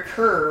going through a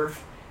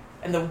curve,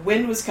 and the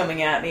wind was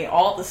coming at me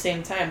all at the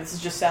same time. This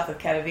is just south of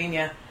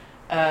Catavina.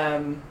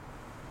 And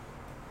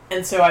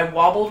so I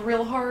wobbled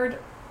real hard,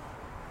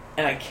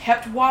 and I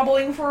kept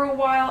wobbling for a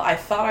while. I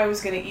thought I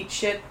was going to eat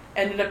shit.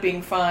 Ended up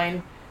being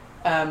fine.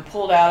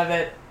 Pulled out of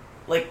it.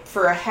 Like,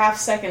 for a half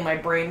second, my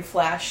brain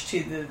flashed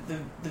to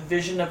the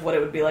vision of what it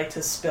would be like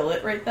to spill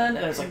it right then.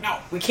 And I was like, no,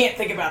 we can't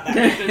think about that.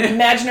 We have to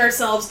imagine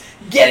ourselves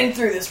getting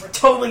through this. We're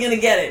totally going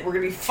to get it. We're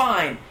going to be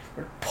fine.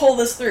 We're going to pull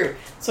this through.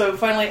 So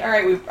finally, all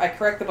right, I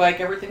correct the bike.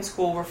 Everything's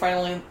cool. We're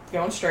finally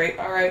going straight.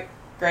 All right,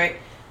 great.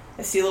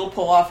 I see a little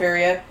pull-off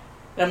area.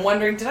 And I'm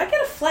wondering, did I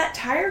get a flat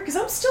tire? Because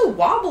I'm still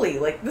wobbly.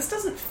 Like, this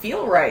doesn't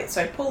feel right.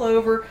 So I pull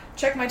over,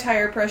 check my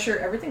tire pressure.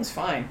 Everything's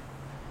fine.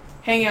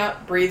 Hang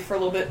out, breathe for a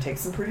little bit, take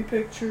some pretty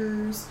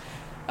pictures.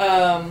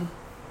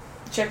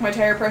 Check my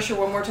tire pressure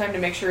one more time to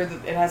make sure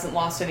that it hasn't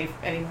lost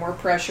any more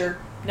pressure.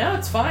 No,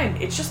 it's fine.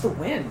 It's just the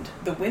wind.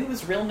 The wind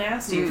was real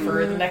nasty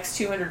for the next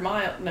 200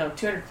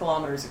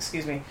 kilometers,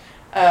 excuse me.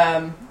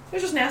 It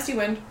was just nasty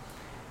wind.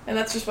 And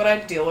that's just what I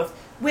had to deal with.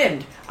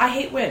 Wind. I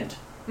hate wind.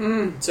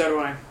 So do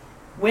I.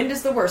 Wind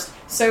is the worst.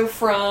 So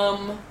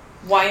from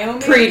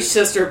Wyoming... Preach,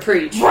 sister,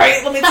 preach.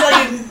 Right, let me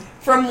tell you...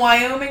 From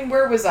Wyoming,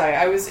 where was I?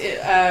 I was going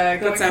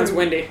that sounds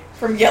windy.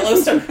 From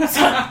Yellowstone.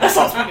 That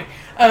sounds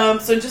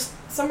windy. So just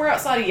somewhere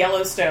outside of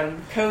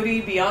Yellowstone. Cody,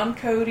 beyond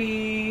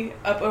Cody,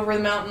 up over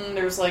the mountain,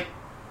 there's like...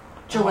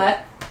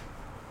 Gillette.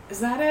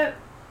 Is that it?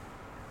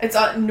 It's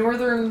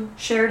northern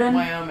Sheridan?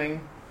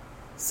 Wyoming.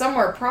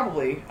 Somewhere,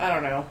 probably. I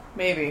don't know.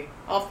 Maybe.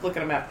 I'll have to look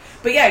at a map.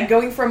 But yeah,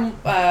 going from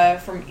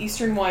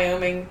eastern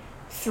Wyoming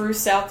through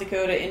South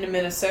Dakota into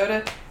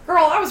Minnesota...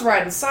 Girl, I was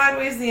riding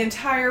sideways the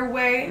entire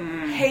way,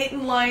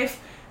 hating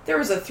life. There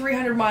was a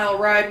 300-mile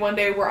ride one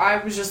day where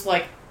I was just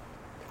like,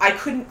 I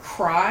couldn't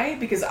cry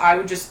because I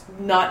would just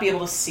not be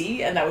able to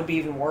see, and that would be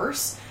even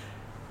worse.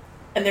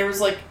 And there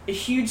was like a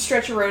huge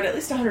stretch of road, at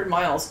least 100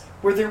 miles,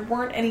 where there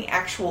weren't any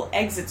actual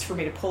exits for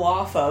me to pull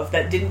off of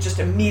that didn't just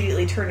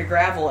immediately turn to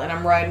gravel, and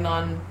I'm riding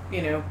on,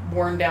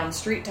 worn down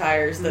street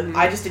tires that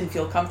I just didn't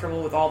feel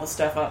comfortable with all the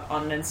stuff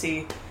on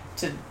NC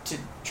to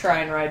try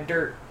and ride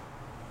dirt.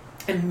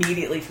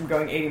 Immediately from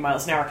going 80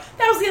 miles an hour.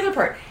 That was the other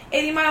part.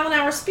 80 mile an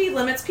hour speed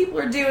limits, people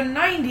are doing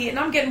 90, and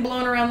I'm getting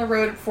blown around the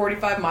road at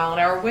 45 mile an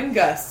hour wind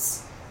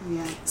gusts.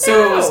 Yeah.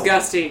 So it was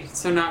gusty,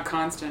 so not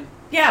constant.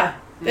 Yeah.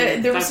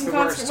 There was some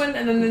constant wind,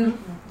 and then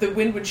the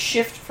wind would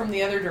shift from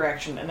the other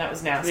direction, and that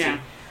was nasty. Yeah.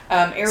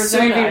 Arizona,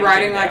 so you'd be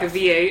riding like a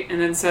V8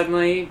 and then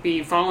suddenly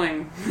be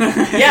falling. And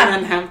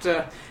then have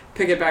to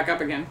pick it back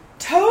up again.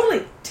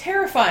 Totally.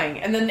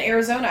 Terrifying. And then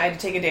Arizona, I had to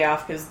take a day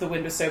off because the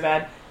wind was so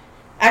bad.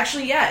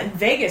 Actually, yeah, in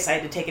Vegas, I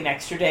had to take an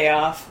extra day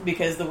off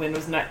because the wind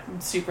was not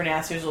super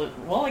nasty. I was like,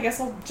 well, I guess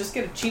I'll just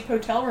get a cheap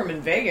hotel room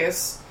in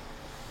Vegas.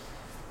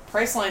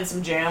 Priceline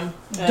some jam.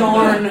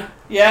 Darn.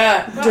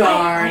 Yeah.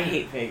 Darn. I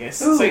hate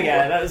Vegas. Ooh. So,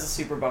 yeah, that was a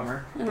super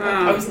bummer.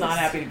 I was not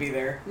happy to be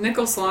there.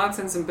 Nickel slots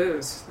and some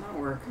booze. That'll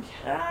work.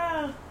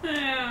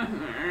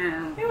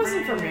 It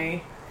wasn't for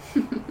me.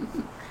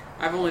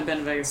 I've only been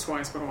to Vegas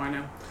twice. What do I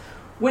know?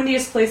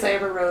 Windiest place I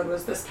ever rode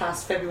was this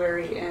past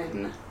February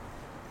in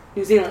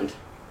New Zealand.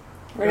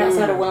 Right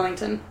outside of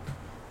Wellington.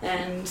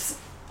 And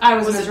I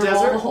was it miserable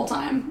desert? the whole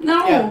time.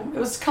 No, It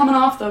was coming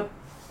off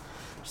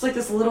just like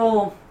this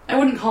little, I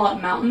wouldn't call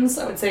it mountains,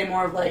 I would say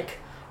more of like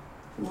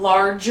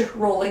large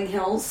rolling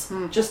hills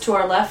just to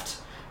our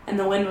left. And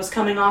the wind was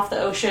coming off the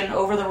ocean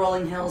over the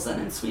rolling hills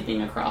and then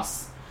sweeping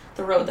across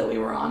the road that we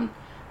were on.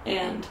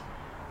 And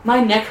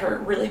my neck hurt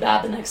really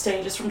bad the next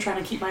day just from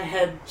trying to keep my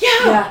head.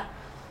 Yeah.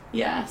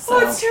 Yeah. So.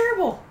 Oh, it's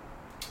terrible.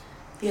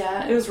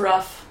 Yeah, it was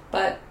rough,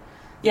 but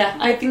yeah,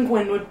 I think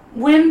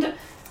wind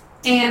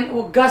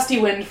and gusty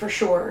wind for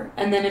sure.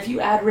 And then if you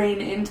add rain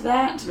into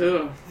that,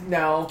 Ugh.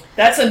 No,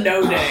 that's a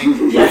no day.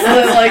 yes,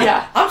 That's like,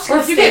 yeah. I'm just Or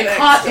gonna if you stay get there.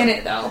 caught in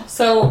it though.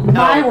 So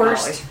my Oh,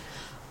 worst,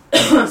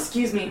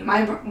 excuse me,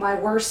 my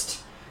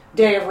worst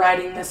day of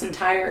riding this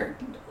entire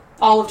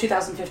all of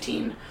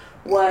 2015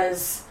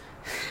 was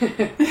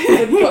good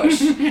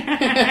push.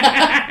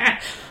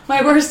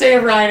 My worst day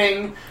of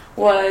riding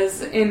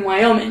was in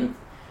Wyoming,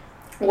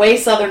 way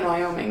southern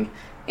Wyoming,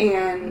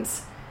 and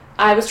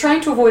I was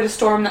trying to avoid a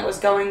storm that was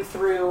going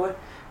through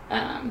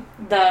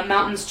the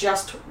mountains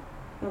just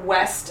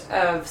west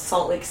of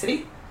Salt Lake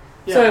City.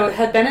 Yeah. So I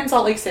had been in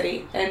Salt Lake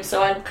City, and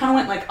so I kind of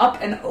went like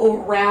up and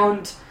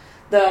around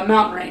the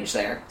mountain range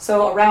there.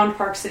 So around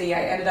Park City,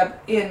 I ended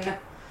up in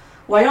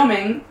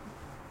Wyoming.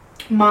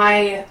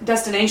 My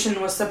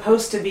destination was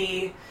supposed to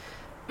be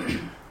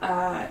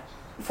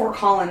Fort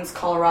Collins,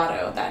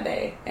 Colorado that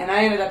day, and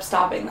I ended up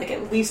stopping like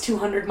at least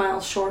 200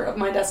 miles short of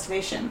my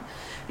destination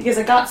because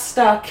I got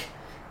stuck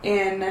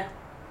in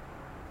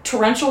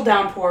torrential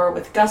downpour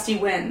with gusty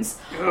winds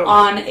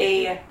on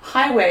a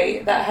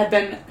highway that had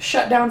been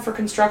shut down for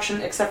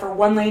construction except for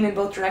one lane in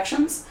both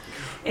directions,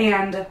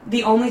 and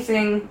the only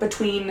thing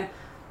between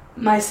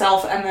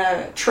myself and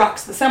the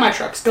trucks, the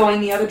semi-trucks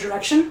going the other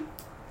direction,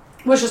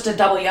 was just a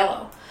double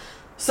yellow.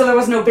 So there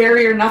was no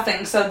barrier,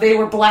 nothing. So they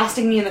were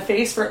blasting me in the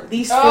face for at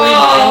least 40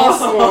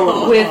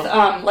 miles with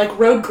like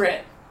road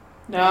grit.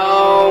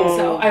 No.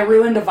 So I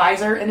ruined a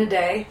visor in a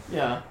day.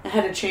 Yeah. I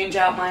had to change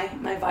out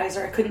my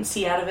visor. I couldn't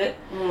see out of it.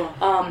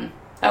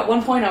 At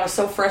one point, I was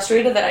so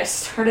frustrated that I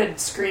started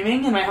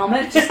screaming in my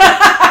helmet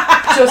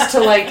just to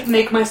like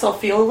make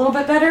myself feel a little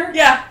bit better.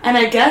 Yeah. And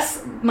I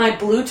guess my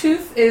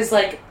Bluetooth is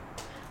like,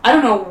 I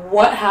don't know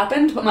what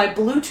happened, but my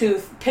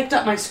Bluetooth picked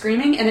up my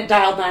screaming and it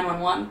dialed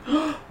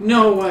 911.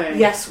 No way.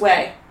 Yes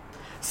way.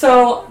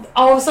 So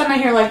all of a sudden I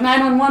hear like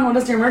 911, what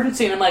is your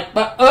emergency? And I'm like,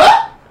 but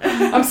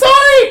I'm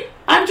sorry.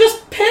 I'm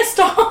just pissed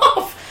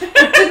off.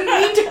 I didn't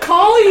mean to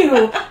call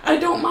you. I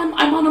don't mind.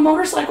 I'm on a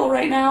motorcycle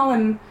right now,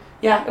 and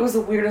yeah, it was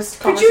the weirdest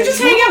Could conversation. you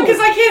just hang up? Because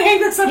I can't hang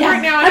this up Yeah,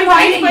 right now. I'm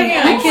riding. my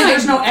I can't.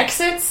 There's no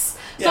exits.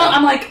 So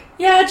I'm like,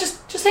 yeah,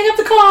 just hang up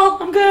the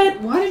call. I'm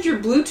good. Why did your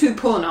Bluetooth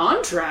pull an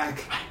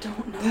on-track? I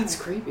don't know. That's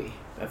creepy.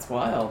 That's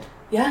wild.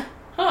 Yeah.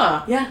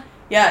 Huh. Yeah.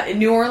 Yeah, in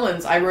New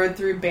Orleans, I rode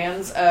through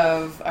bands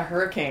of a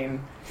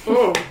hurricane.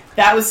 Oh.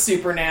 That was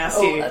super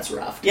nasty. Oh, that's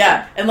rough.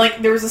 Yeah, and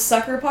like there was a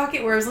sucker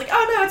pocket where I was like,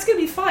 oh no, it's gonna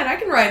be fine. I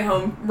can ride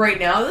home right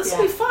now. This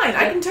will be fine.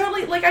 I can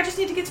totally, like, I just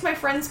need to get to my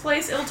friend's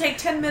place. It'll take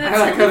 10 minutes. I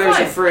like how it'll be there's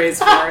fine. a phrase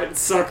for it.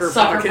 Sucker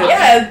pocket. pocket.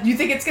 Yeah, you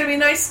think it's gonna be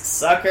nice?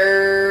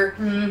 Sucker.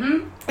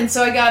 Mm-hmm. And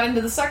so I got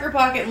into the sucker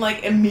pocket, and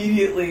like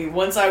immediately,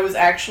 once I was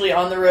actually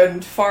on the road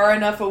and far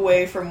enough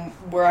away from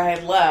where I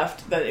had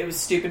left that it was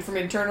stupid for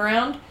me to turn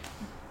around,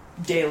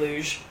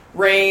 deluge.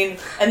 Rain,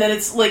 and then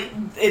it's like,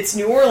 it's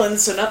New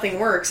Orleans, so nothing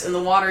works, and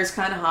the water is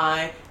kind of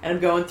high, and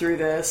I'm going through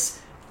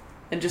this,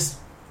 and just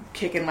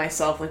kicking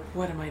myself, like,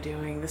 what am I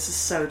doing? This is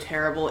so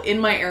terrible. In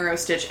my Aero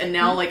Stitch, and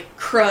now, like,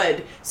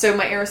 crud. So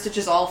my Aero Stitch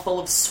is all full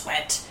of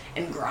sweat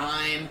and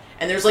grime,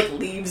 and there's, like,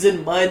 leaves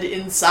and mud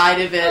inside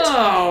of it.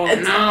 Oh,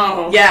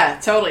 no. Yeah,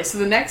 totally. So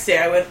the next day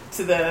I went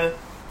to this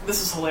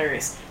was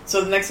hilarious.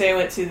 So the next day I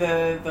went to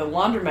the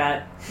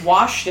laundromat,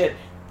 washed it.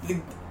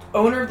 The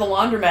owner of the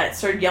laundromat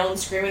started yelling,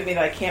 screaming at me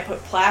that I can't put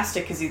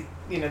plastic because the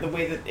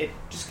way that it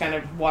just kind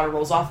of water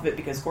rolls off of it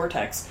because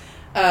Gore-Tex.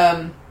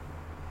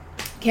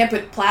 Can't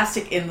put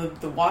plastic in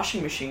the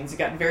washing machines. He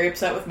got very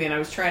upset with me, and I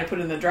was trying to put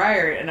it in the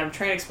dryer, and I'm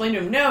trying to explain to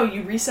him, no,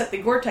 you reset the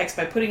Gore-Tex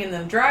by putting it in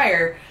the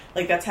dryer.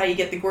 Like, that's how you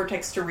get the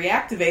Gore-Tex to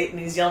reactivate, and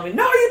he's yelling at me,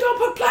 no, you don't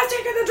put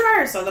plastic in the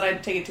dryer! So then I had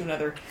to take it to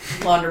another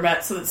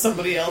laundromat so that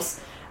somebody else,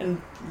 and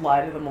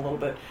lie to them a little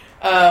bit,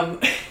 and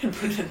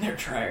put it in their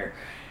dryer.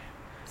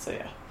 So,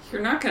 yeah.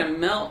 You're not going to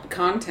melt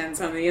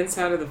contents on the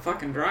inside of the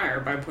fucking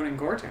dryer by putting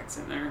Gore-Tex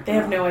in there. They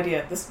have no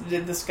idea.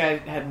 This guy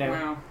had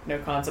Wow. no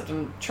concept,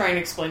 and trying to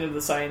explain to him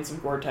the science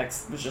of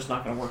Gore-Tex was just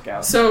not going to work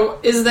out. So,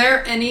 is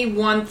there any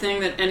one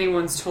thing that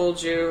anyone's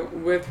told you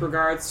with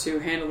regards to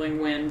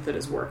handling wind that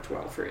has worked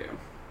well for you?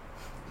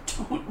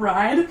 Don't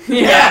ride.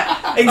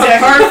 Yeah, exactly.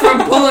 Apart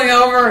from pulling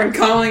over and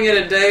calling it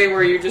a day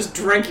where you just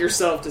drink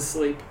yourself to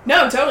sleep.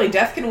 No, totally.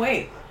 Death can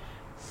wait.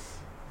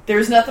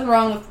 There's nothing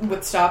wrong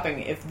with stopping.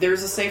 If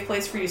there's a safe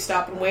place for you to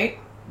stop and wait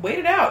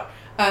it out.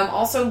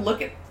 Also,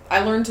 I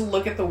learned to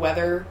look at the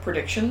weather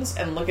predictions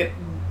and look at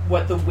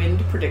what the wind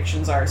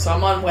predictions are. So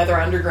I'm on Weather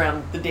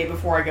Underground the day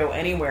before I go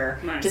anywhere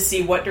Nice. to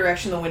see what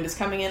direction the wind is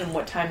coming in and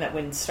what time that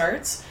wind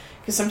starts.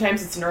 Because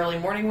sometimes it's an early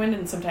morning wind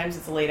and sometimes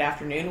it's a late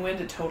afternoon wind.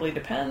 It totally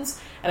depends.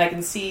 And I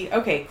can see,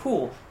 okay,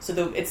 cool. So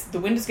the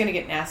wind is going to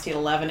get nasty at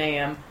 11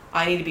 a.m.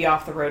 I need to be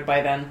off the road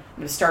by then. I'm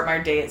going to start my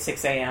day at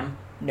 6 a.m.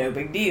 No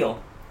big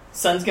deal.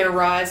 Sun's going to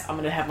rise. I'm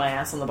going to have my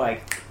ass on the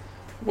bike.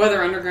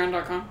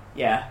 Weatherunderground.com.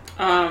 Yeah.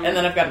 And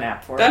then I've got an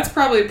app for it. That's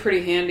probably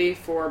pretty handy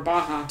for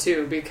Baja,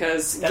 too,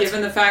 because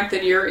given the fact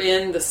that you're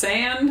in the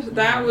sand,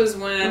 that was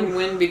when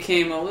wind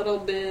became a little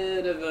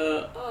bit of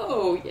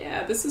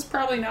a, this is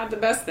probably not the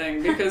best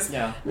thing, because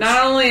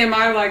not only am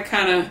I, like,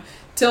 kind of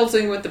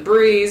tilting with the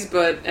breeze,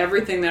 but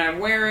everything that I'm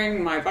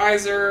wearing, my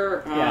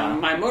visor,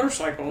 my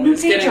motorcycle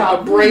is getting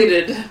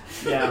abraded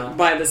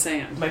by the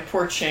sand. My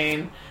poor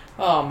chain.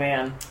 Oh,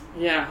 man.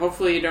 Yeah,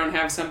 hopefully you don't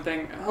have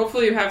something...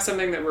 Hopefully you have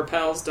something that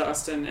repels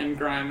dust and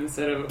grime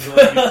instead of...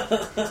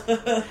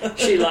 Like,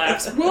 she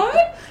laughs.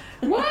 What?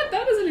 What?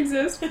 That doesn't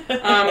exist.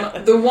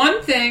 The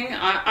one thing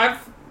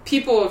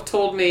people have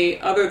told me,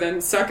 other than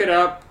suck it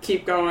up,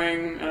 keep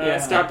going,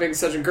 stop being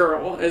such a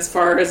girl, as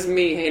far as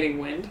me hating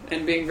wind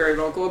and being very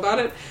vocal about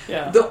it,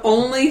 the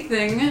only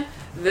thing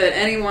that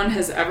anyone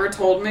has ever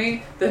told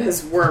me that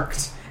has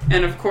worked...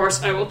 And, of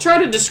course, I will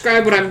try to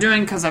describe what I'm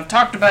doing because I've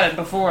talked about it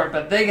before,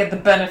 but they get the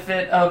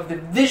benefit of the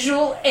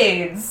visual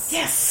aids.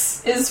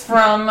 Yes! Is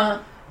from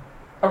a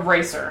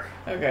racer.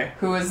 Okay.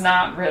 Who has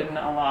not ridden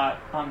a lot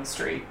on the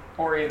street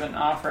or even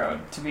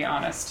off-road, to be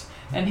honest.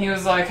 And he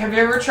was like, have you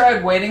ever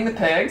tried weighting the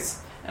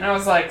pegs? And I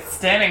was like,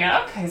 standing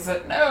up? He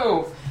said,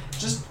 no,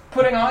 just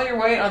putting all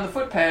your weight on the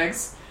foot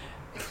pegs.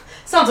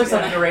 Sounds like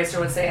something a racer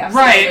would say,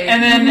 absolutely. Right,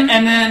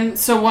 and then,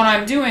 so what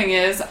I'm doing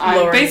is,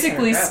 I'm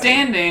basically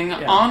standing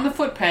on the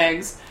foot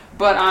pegs,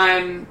 but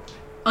I'm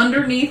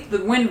underneath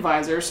the wind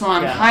visor, so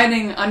I'm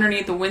hiding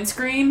underneath the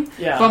windscreen,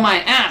 but my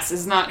ass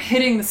is not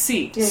hitting the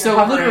seat.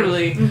 So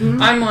literally,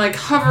 I'm like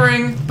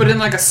hovering, but in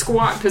like a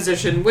squat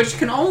position, which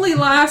can only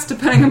last,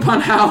 depending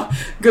upon how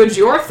good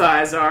your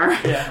thighs are,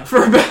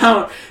 for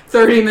about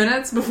 30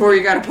 minutes before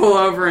you gotta pull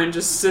over and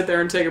just sit there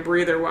and take a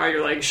breather while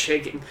you're like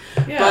shaking.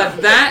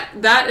 But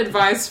that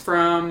advice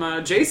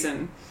from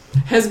Jason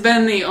has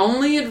been the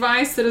only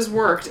advice that has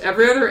worked.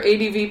 Every other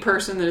ADV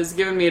person that has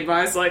given me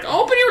advice, like,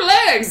 open your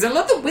legs and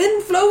let the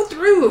wind flow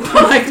through. I'm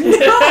like, no,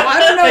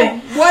 I don't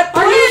know what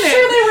planet. Are you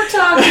sure they were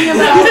talking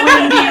about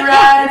windy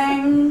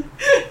riding?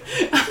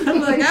 I'm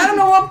like, I don't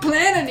know what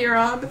planet you're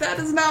on, but that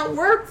does not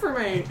work for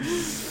me.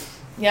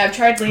 Yeah, I've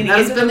tried leaning.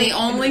 That's been the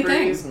only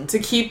thing to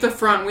keep the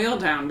front wheel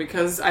down,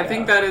 because I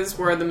think that is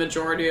where the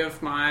majority of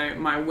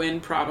my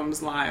wind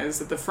problems lies.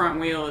 That the front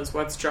wheel is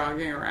what's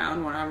jogging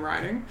around when I'm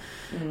riding,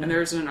 and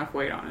there isn't enough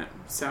weight on it.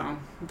 So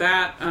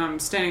that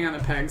standing on the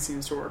peg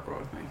seems to work well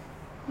with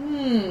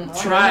me.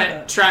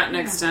 Try it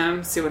next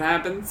time. See what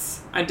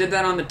happens. I did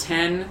that on the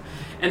 10,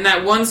 and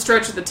that one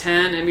stretch of the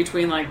 10 in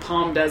between like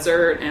Palm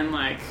Desert and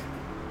like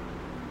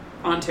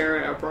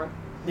Ontario Airport.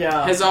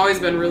 Has always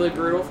been really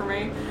brutal for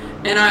me.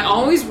 And I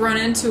always run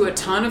into a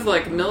ton of,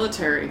 like,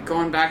 military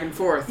going back and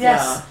forth.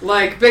 Yes.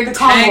 Like, big tanks.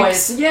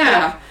 Convoys.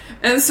 Yeah.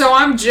 And so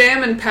I'm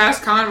jamming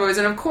past convoys,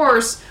 and of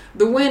course,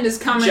 the wind is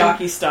coming...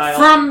 Jockey style.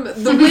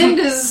 The wind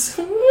is...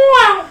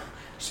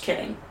 Just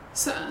kidding.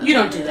 So, you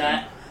don't do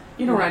that.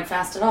 You don't ride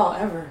fast at all,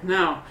 ever.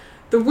 No.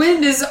 The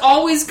wind is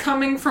always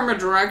coming from a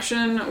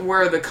direction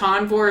where the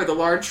convoy or the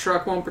large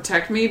truck won't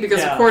protect me,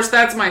 because, of course,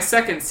 that's my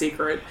second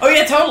secret. Oh,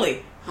 yeah,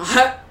 totally.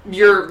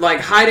 You're like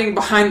hiding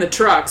behind the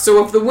truck.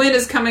 So if the wind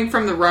is coming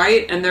from the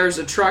right and there's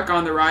a truck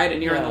on the right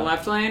and you're in the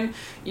left lane,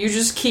 you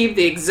just keep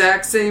the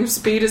exact same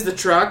speed as the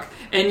truck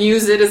and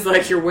use it as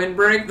like your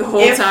windbreak the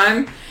whole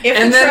time.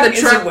 If the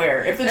truck is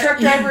aware. If the truck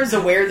driver is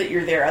aware that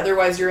you're there,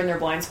 otherwise you're in their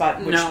blind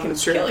spot, which can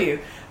kill you.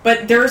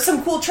 But there are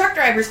some cool truck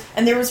drivers,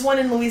 and there was one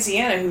in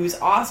Louisiana who was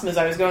awesome as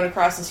I was going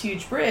across this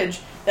huge bridge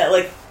that,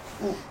 like,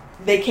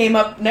 they came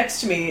up next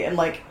to me and,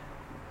 like,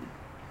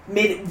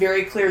 made it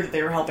very clear that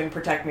they were helping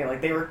protect me. Like,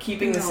 they were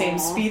keeping the same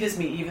speed as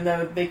me, even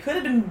though they could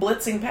have been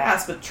blitzing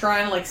past, but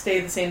trying to, like, stay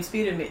the same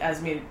speed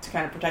as me to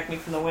kind of protect me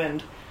from the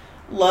wind.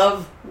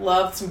 Love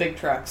some big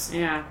trucks.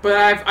 Yeah, but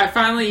I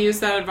finally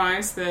used that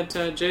advice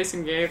that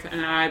Jason gave,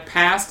 and I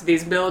passed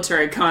these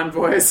military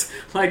convoys,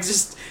 like,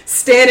 just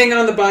standing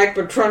on the bike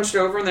but crunched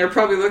over, and they're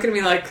probably looking at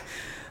me like,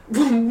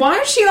 why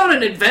is she on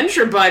an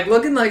adventure bike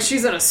looking like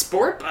she's on a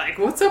sport bike?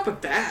 What's up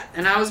with that?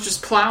 And I was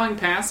just plowing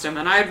past him,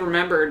 and I had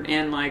remembered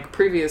in, like,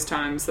 previous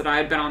times that I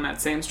had been on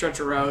that same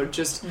stretch of road,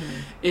 just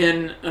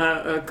in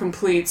a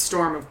complete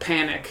storm of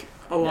panic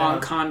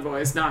along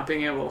convoys, not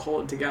being able to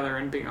hold it together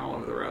and being all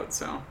over the road,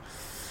 so...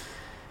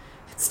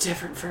 It's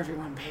different for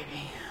everyone,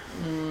 baby.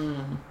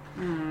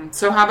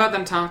 So how about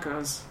them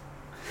tacos?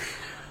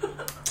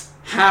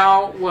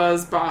 How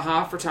was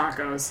Baja for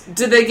tacos?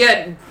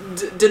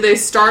 Did they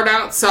start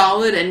out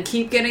solid and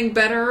keep getting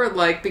better?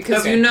 Like,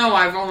 because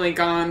I've only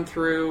gone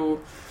through,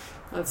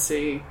 let's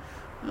see,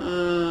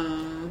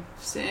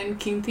 San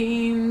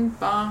Quintin,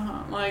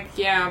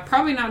 Baja,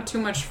 probably not too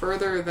much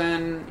further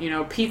than,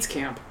 Pete's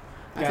Camp.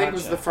 I think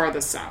was the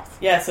farthest south.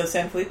 Yeah, so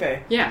San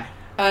Felipe. Yeah.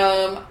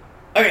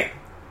 Okay,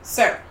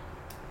 so...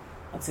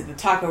 Let's see, the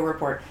taco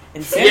report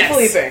in San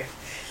Felipe.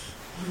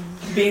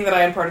 Being that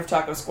I am part of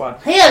Taco Squad.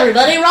 Hey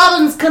everybody,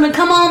 Robin's gonna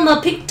come on the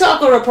Peak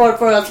Taco Report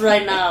for us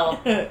right now.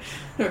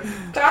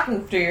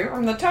 Talking to you,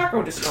 I'm the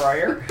Taco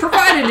Destroyer.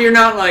 Provided you're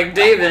not like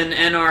David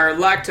and are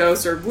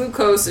lactose or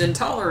glucose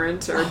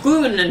intolerant or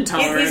gluten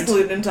intolerant. He's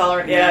gluten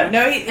intolerant, yeah.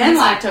 No, and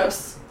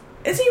lactose.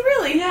 Is he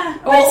really? Yeah.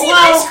 But he's eating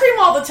ice cream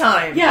all the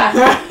time. Yeah.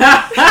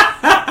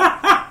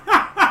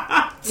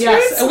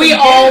 Yes. Seriously, We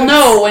all yes.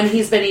 know when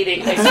he's been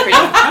eating ice cream.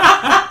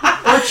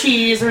 Or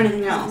cheese or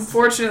anything else.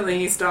 Unfortunately,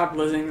 he stopped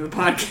listening to the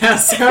podcast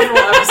several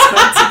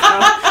episodes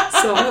ago,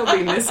 so he'll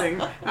be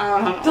missing out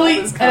on all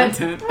Delete, this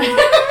content.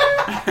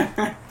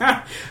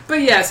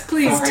 But yes,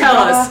 please Sorry, tell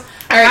Baba. us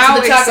All right, how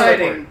so the taco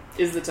exciting report.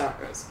 is the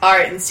tacos. All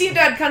right, in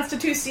Ciudad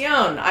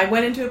Constitucion, I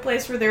went into a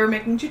place where they were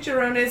making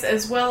chicharrones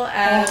as well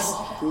as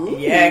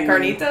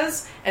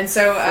carnitas, and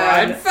so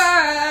Fried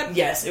fat.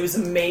 yes, it was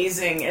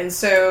amazing, and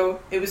so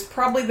it was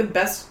probably the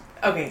best.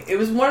 Okay, it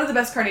was one of the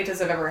best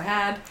carnitas I've ever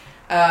had.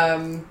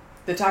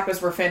 The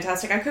tacos were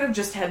fantastic. I could have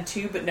just had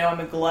 2, but no, I'm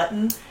a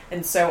glutton,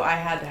 and so I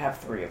had to have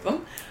 3 of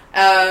them.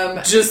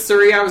 Just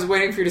 3. I was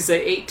waiting for you to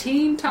say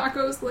 18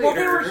 tacos later. Well,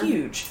 they were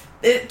huge.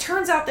 It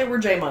turns out they were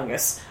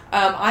J-mungus.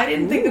 I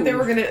didn't think that they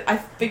were gonna. I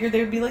figured they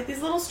would be like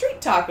these little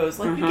street tacos,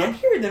 like you get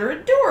here, that are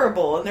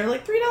adorable, and they're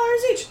like $3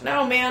 each.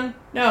 No, man,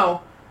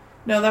 no,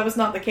 that was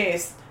not the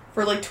case.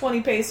 For like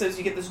 20 pesos,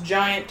 you get this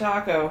giant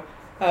taco,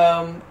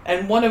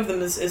 and one of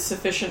them is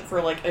sufficient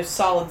for like a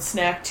solid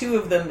snack. 2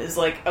 of them is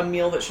like a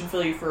meal that should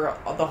fill you for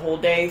the whole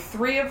day.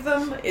 3 of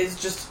them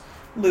is just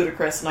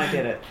ludicrous, and I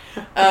did it.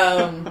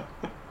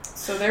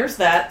 So there's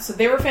that. So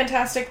they were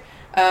fantastic.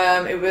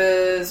 It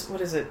was,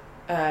 what is it?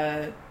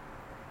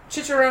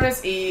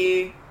 Chicharrones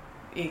y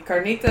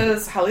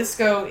Carnitas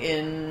Jalisco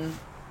in,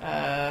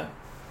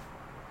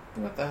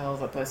 what the hell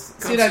is that place?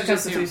 Ciudad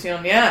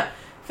Constitucion. Yeah.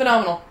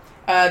 Phenomenal.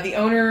 The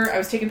owner, I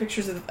was taking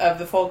pictures of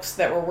the folks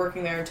that were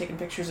working there and taking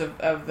pictures of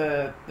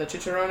the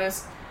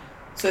chicharrones.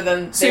 So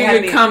then So they you had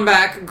could me come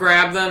back,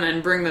 grab them,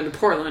 and bring them to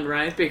Portland,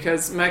 right?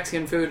 Because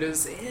Mexican food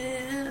is...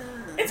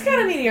 It's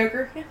kind of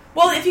mediocre. Yeah.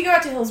 Well, if you go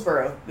out to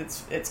Hillsboro,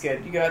 it's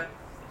good. You go out,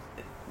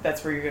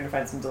 that's where you're going to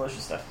find some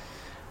delicious stuff.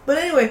 But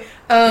anyway,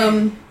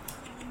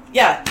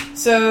 yeah.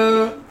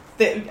 So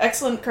the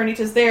excellent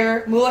carnitas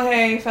there.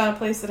 Mulahay found a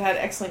place that had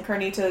excellent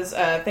carnitas.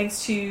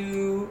 Thanks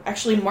to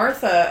actually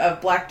Martha of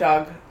Black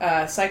Dog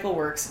Cycle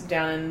Works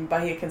down in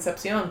Bahia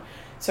Concepcion.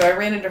 So I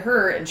ran into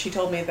her, and she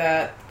told me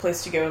that the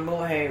place to go in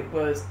Mulahay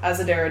was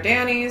Asadero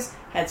Danny's.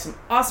 Had some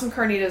awesome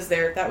carnitas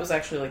there. That was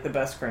actually like the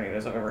best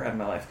carnitas I've ever had in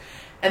my life.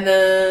 And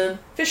then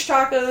fish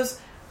tacos.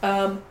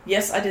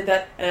 Yes, I did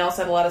that. And I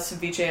also had a lot of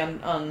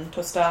ceviche on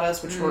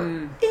tostadas, which were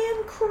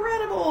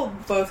incredible.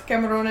 Both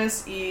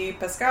camarones y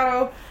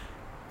pescado.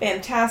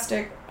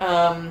 Fantastic.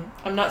 I'm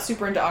not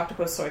super into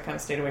octopus, so I kind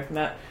of stayed away from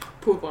that.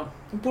 Pulpo,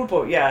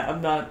 yeah.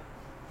 I'm not...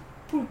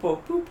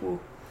 Pulpo.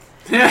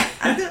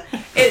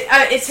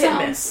 It's hit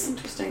and miss.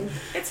 Interesting.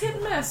 It's hit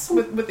and miss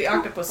with the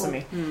octopus in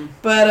me.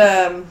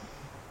 But,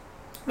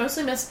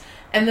 mostly miss.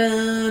 And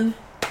then...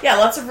 yeah,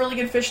 lots of really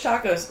good fish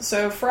tacos.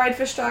 So fried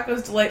fish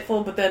tacos,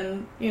 delightful, but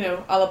then,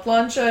 a la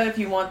plancha if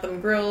you want them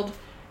grilled.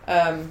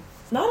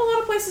 Not a lot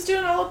of places do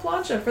an a la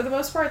plancha. For the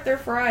most part, they're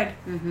fried.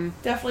 Mm-hmm.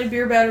 Definitely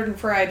beer battered and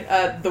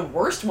fried. The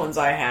worst ones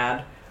I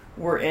had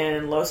were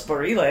in Los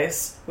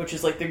Barriles, which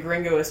is like the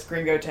gringoest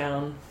gringo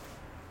town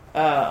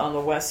on the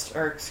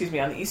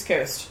on the East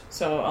Coast.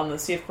 So on the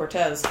Sea of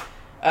Cortez.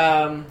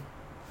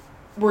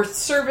 Worst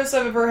service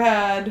I've ever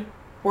had.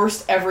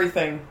 Worst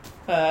everything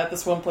at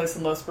this one place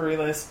in Los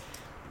Barriles.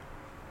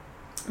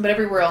 But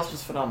everywhere else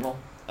was phenomenal.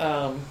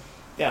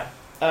 Yeah.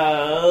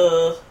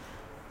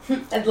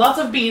 And lots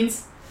of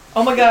beans.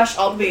 Oh my gosh,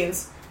 all the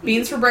beans.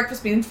 Beans for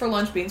breakfast, beans for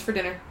lunch, beans for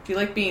dinner. If you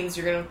like beans,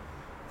 you're gonna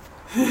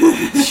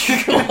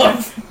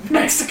love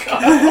Mexico.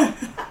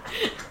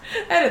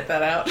 Edit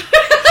that out.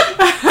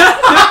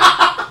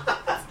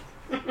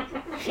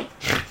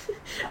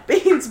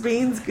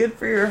 Beans, good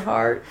for your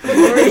heart.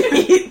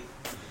 You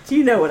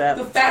know what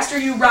happens. The faster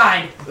you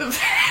ride.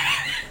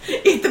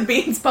 Eat the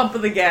beans, pump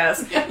of the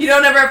gas. You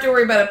don't ever have to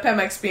worry about a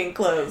Pemex being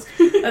closed.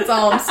 That's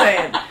all I'm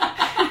saying.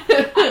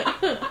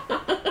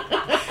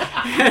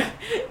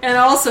 And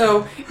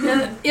also,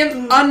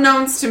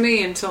 unknowns to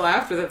me until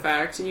after the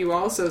fact, you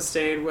also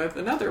stayed with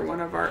another one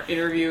of our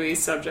interviewee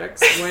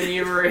subjects when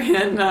you were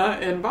in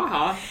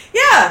Baja.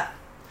 Yeah,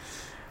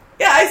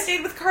 I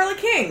stayed with Carla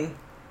King.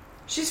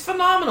 She's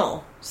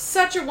phenomenal.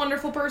 Such a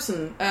wonderful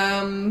person.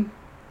 I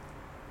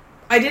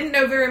didn't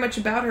know very much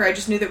about her. I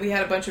just knew that we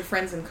had a bunch of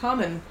friends in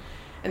common.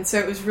 And so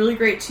it was really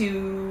great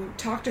to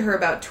talk to her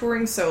about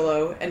touring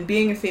solo and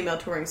being a female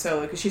touring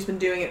solo, because she's been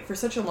doing it for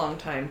such a long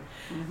time.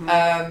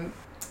 Mm-hmm.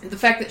 The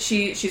fact that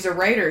she's a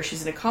writer,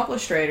 she's an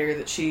accomplished writer,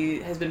 that she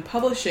has been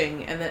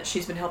publishing, and that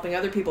she's been helping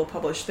other people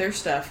publish their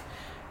stuff.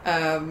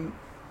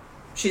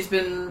 She's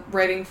been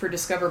writing for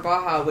Discover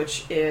Baja,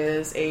 which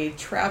is a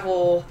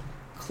travel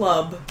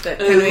club that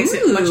kind of makes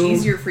it much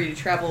easier for you to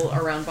travel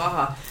around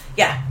Baja.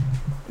 Yeah.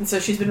 And so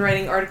she's been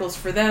writing articles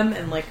for them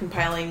and like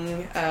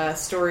compiling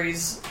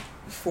stories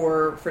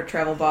for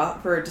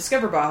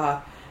Discover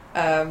Baja,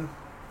 and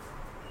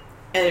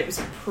it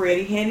was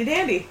pretty handy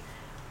dandy.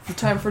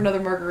 Time for another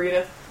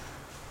margarita.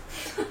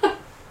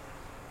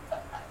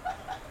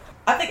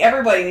 I think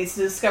everybody needs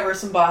to discover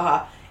some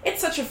Baja. It's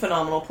such a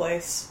phenomenal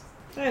place.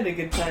 I had a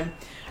good time.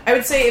 I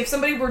would say if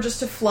somebody were just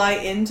to fly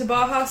into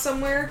Baja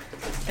somewhere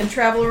and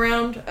travel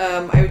around,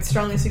 I would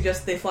strongly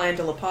suggest they fly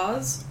into La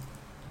Paz.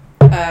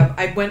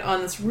 I went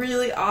on this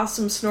really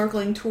awesome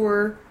snorkeling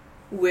tour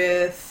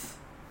with...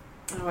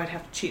 Oh, I'd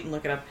have to cheat and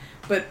look it up.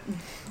 But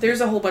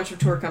there's a whole bunch of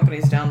tour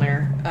companies down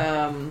there.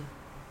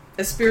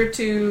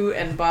 Espiritu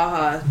and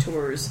Baja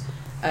tours.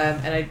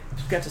 And I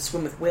got to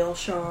swim with whale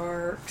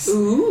sharks.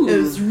 Ooh. It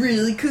was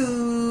really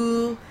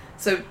cool.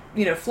 So,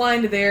 fly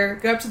into there,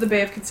 go up to the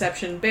Bay of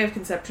Conception. Bay of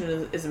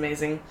Conception is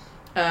amazing.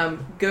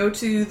 Go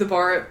to the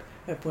bar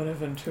at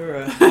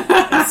Buenaventura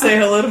and say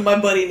hello to my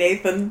buddy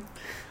Nathan.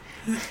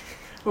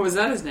 What was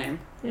that his name?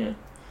 Yeah.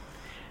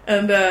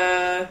 And,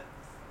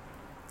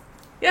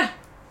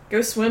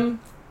 go swim,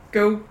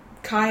 go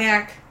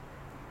kayak,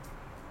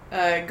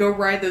 go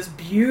ride those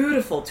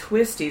beautiful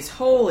twisties.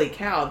 Holy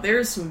cow,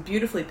 there's some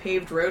beautifully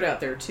paved road out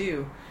there,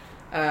 too,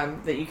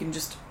 that you can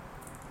just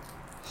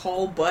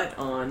haul butt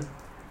on.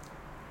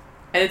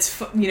 And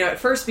it's, at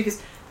first,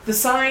 because the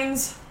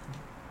signs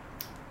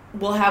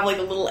will have, like,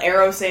 a little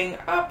arrow saying,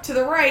 up to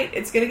the right,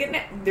 it's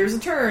gonna there's a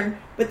turn,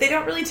 but they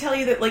don't really tell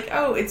you that, like,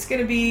 oh, it's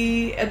gonna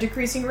be a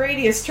decreasing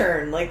radius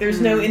turn. Like,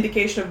 there's no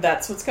indication of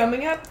that's what's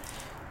coming up.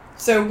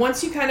 So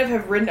once you kind of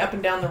have ridden up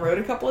and down the road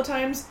a couple of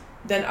times,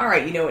 then,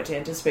 alright, you know what to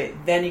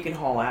anticipate. Then you can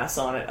haul ass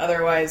on it.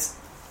 Otherwise,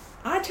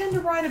 I tend to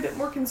ride a bit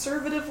more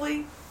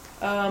conservatively,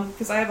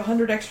 because I have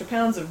 100 extra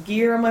pounds of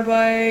gear on my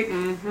bike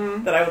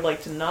that I would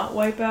like to not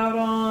wipe out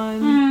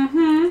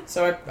on.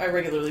 So I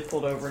regularly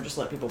pulled over and just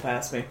let people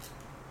pass me.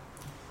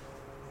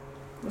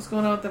 What's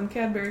going on with them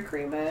Cadbury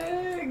cream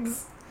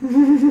eggs?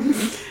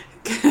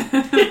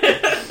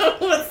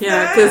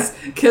 Yeah,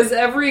 because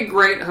every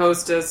great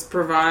hostess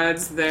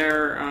provides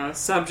their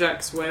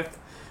subjects with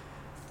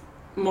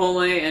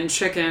mole and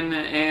chicken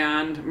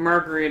and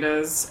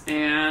margaritas,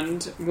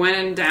 and when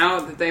in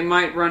doubt that they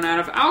might run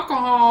out of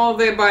alcohol,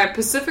 they buy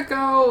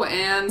Pacifico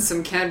and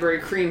some Cadbury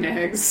cream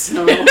eggs.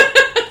 So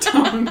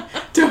don't,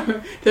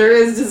 there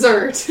is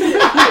dessert in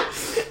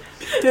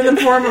the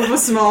form of a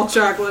small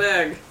chocolate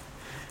egg,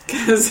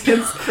 because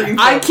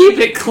I keep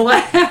it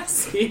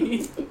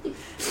classy.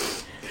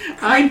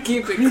 I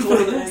keep it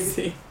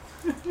classy.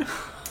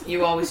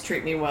 You always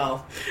treat me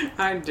well.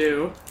 I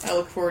do. I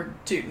look forward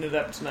to tooting it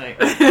up tonight.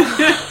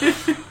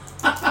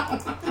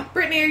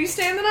 Brittany, are you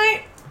staying the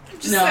night?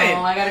 Just saying.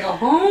 I gotta go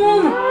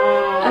home.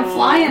 I'm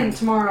flying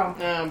tomorrow.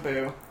 Oh,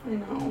 boo. I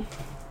know.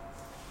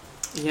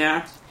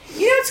 Yeah.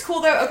 You know what's cool,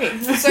 though? Okay,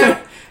 so...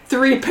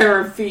 3 pair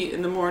of feet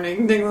in the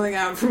morning dangling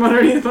out from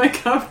underneath my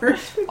cover.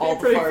 All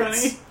the pretty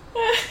parts. funny.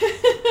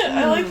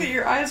 I like that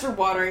your eyes are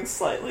watering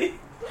slightly.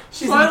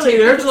 Slightly,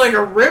 there's like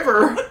a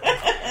river.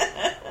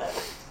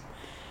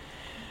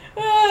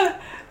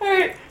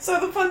 Alright, so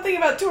the fun thing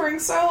about touring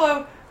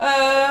solo,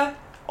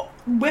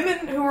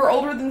 women who are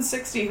older than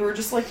 60 who are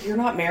just like, you're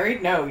not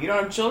married? No. You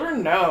don't have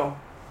children? No.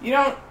 You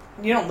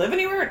don't live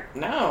anywhere?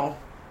 No.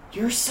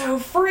 You're so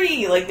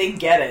free. Like, they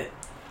get it.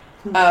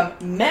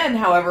 Men,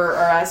 however,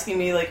 are asking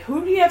me, like,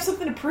 who do you have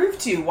something to prove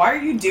to? Why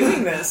are you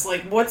doing this?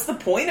 Like, what's the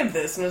point of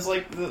this? And I was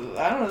like,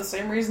 I don't know, the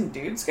same reason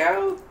dudes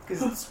go?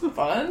 Because it's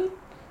fun?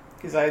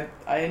 Because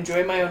I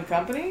enjoy my own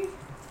company?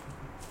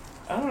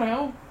 I don't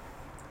know.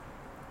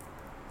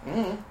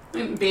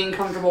 Being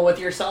comfortable with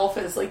yourself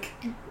is, like,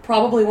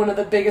 probably one of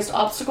the biggest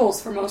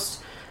obstacles for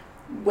most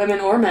women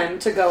or men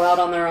to go out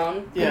on their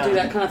own and do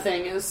that kind of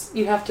thing. Is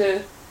you have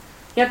to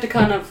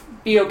kind of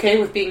be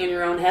okay with being in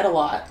your own head a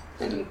lot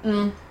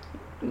and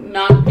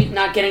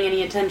not getting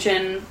any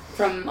attention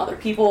from other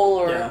people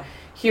or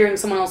hearing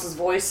someone else's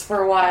voice for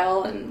a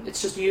while, and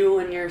it's just you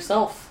and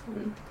yourself.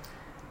 And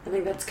I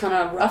think that's kind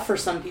of rough for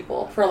some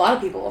people, for a lot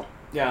of people.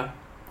 Yeah.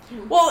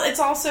 Well, it's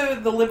also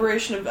the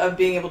liberation of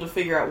being able to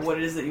figure out what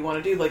it is that you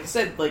want to do. Like I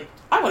said, like,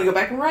 I want to go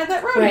back and ride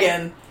that road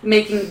again.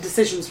 Making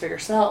decisions for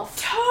yourself.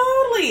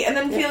 Totally! And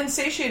then feeling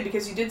satiated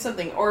because you did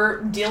something.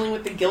 Or dealing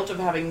with the guilt of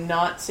having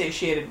not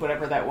satiated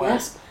whatever that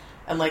was.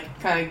 And,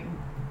 like, kind of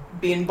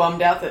being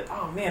bummed out that,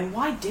 oh, man,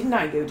 why didn't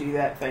I go do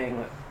that thing?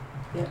 Like,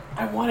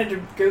 I wanted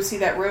to go see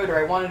that road, or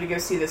I wanted to go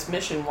see this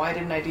mission. Why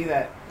didn't I do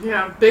that?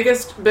 Yeah,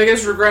 biggest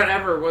regret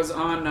ever was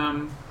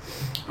on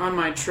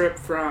my trip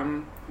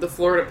from the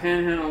Florida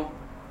Panhandle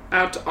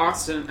out to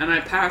Austin, and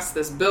I passed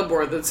this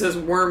billboard that says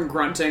worm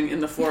grunting in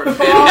the Florida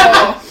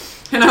Panhandle.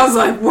 And I was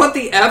like, what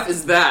the F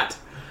is that?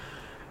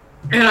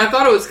 And I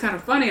thought it was kind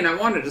of funny, and I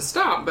wanted to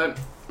stop, but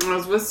I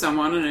was with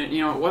someone, and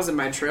it wasn't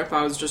my trip.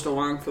 I was just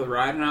along for the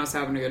ride, and I was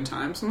having a good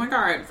time. So I'm like,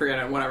 alright, forget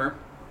it, whatever.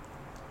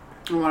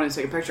 I wanted to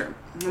take a picture.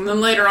 And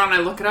then later on I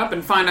look it up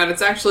and find out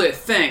it's actually a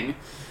thing.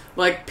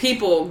 Like,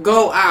 people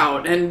go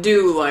out and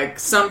do, like,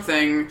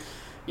 something,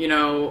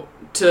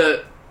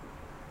 to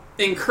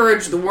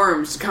encourage the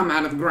worms to come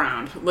out of the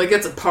ground. Like,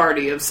 it's a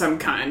party of some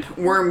kind.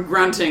 Worm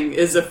grunting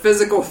is a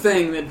physical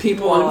thing that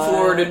people in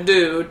Florida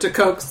do to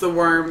coax the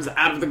worms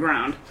out of the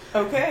ground.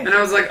 Okay. And I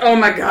was like, oh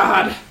my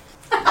god.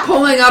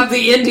 Pulling up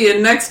the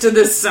Indian next to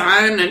this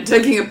sign and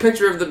taking a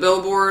picture of the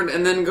billboard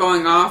and then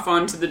going off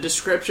onto the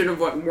description of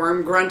what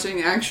worm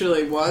grunting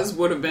actually was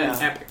would have been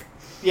epic.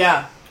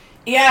 Yeah.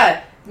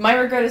 Yeah. My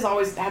regret is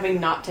always having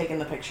not taken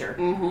the picture.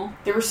 Mm-hmm.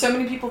 There were so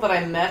many people that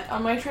I met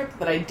on my trip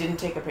that I didn't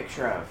take a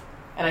picture of.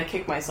 And I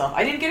kicked myself.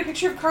 I didn't get a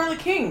picture of Carla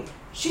King.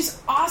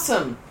 She's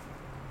awesome.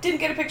 Didn't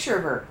get a picture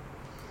of her.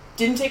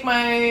 Didn't take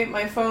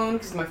my phone,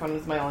 because my phone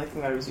was my only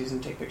thing that I was using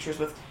to take pictures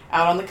with,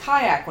 out on the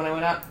kayak when I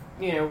went out,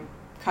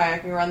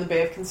 kayaking around the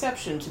Bay of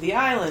Conception to the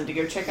island to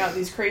go check out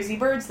these crazy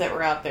birds that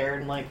were out there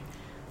and,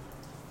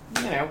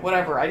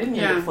 whatever. I didn't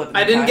even flip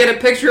I didn't get a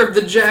picture of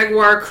the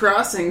Jaguar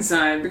crossing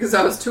sign because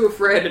I was too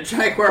afraid a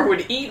Jaguar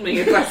would eat me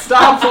if I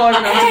stopped long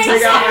enough to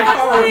take out my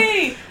phone.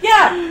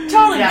 Yeah,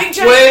 totally. Yeah. Big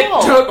giant Wait,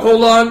 bull.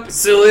 hold on.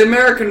 Silly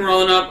American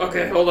rolling up.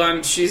 Okay, hold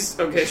on. She's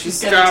stopping. Take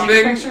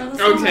a picture of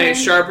the Okay,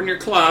 sign. sharpen your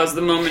claws.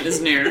 The moment is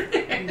near.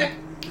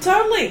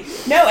 Totally.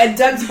 No, at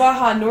Doug's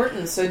Baja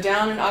Norton. So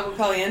down in Agua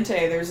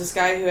Caliente, there's this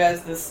guy who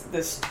has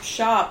this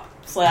shop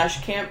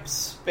 / camp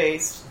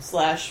space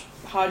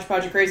 /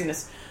 hodgepodge of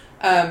craziness.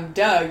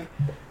 Doug,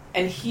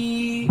 and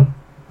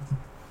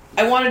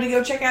I wanted to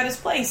go check out his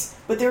place,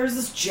 but there was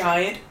this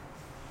giant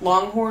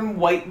longhorn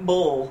white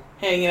bull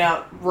hanging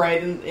out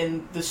right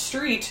in the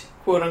street,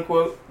 quote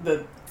unquote,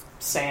 the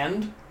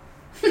sand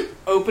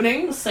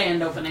opening. The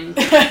sand opening.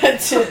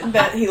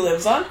 that he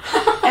lives on.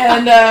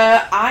 And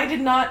I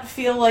did not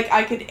feel like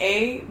I could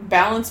A,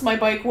 balance my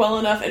bike well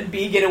enough, and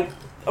B, get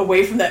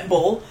away from that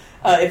bull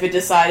if it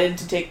decided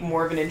to take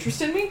more of an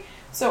interest in me.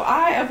 So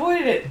I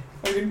avoided it.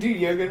 I'm going to do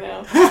yoga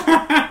now.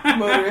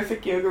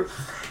 Motorific yoga.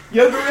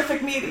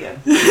 Yogarific media.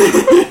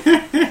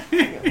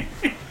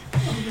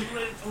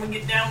 I'm going to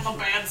get down with my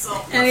bad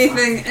self.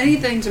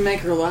 Anything to make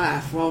her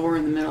laugh while we're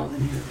in the middle of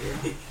an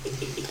interview.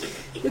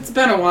 It's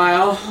been a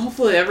while.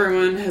 Hopefully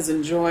everyone has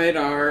enjoyed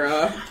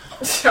our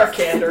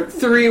candor.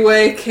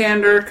 Three-way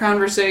candor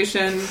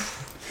conversation.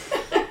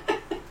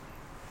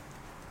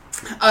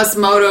 Us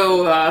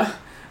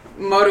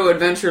Moto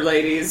adventure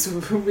ladies,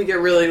 we get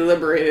really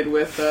liberated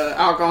with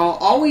alcohol.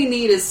 All we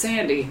need is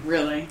Sandy,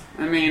 really.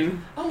 I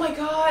mean... Oh my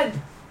god!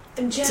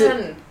 And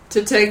Jen!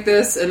 To take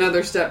this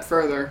another step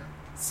further.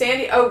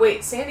 Sandy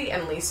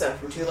and Lisa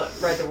from To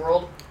Ride the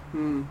World.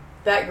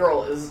 That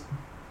girl is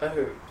a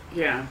hoot.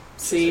 Yeah.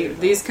 See,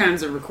 these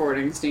kinds of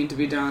recordings need to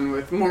be done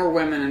with more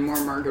women and more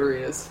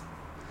margaritas.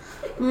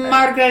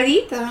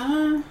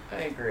 Margarita. I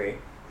agree.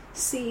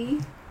 See?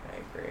 I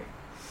agree.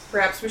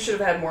 Perhaps we should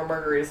have had more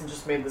margaritas and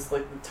just made this,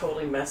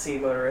 totally messy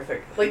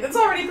motorific. That's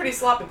already pretty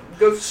sloppy.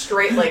 Go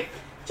straight,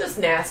 just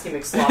nasty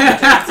McSloppy.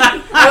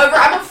 However,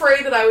 I'm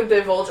afraid that I would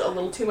divulge a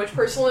little too much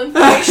personal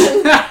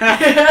information.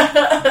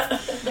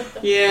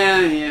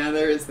 Yeah,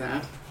 there is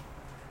that.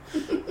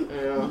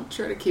 Yeah. I'll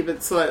try to keep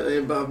it slightly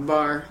above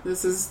bar.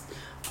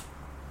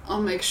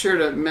 I'll make sure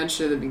to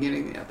mention at the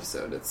beginning of the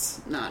episode,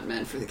 it's not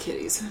meant for the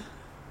kiddies.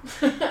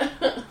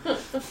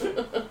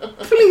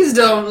 Please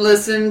don't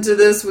listen to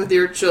this with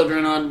your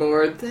children on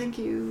board. Thank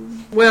you.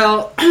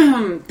 Well,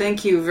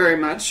 thank you very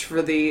much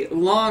for the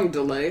long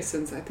delay,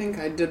 since I think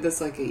I did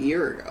this a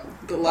year ago.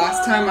 The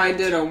last time I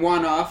did a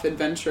one-off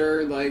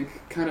adventure,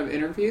 kind of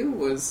interview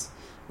was...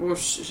 Well,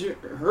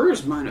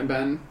 hers might have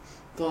been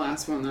the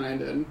last one that I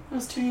did. That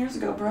was 2 years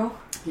ago, bro.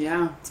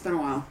 Yeah, it's been a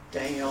while.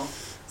 Dang y'all.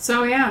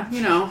 So yeah,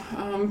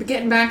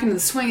 getting back into the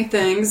swing of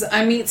things,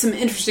 I meet some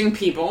interesting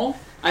people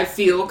I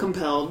feel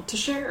compelled to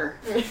share.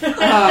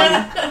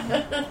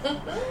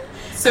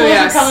 So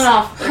yes, coming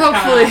off.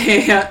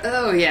 Hopefully,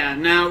 oh yeah.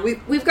 Now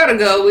we've got to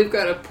go. We've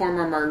got to pour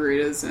more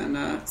margaritas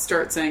and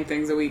start saying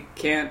things that we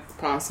can't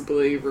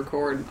possibly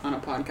record on a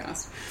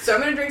podcast. So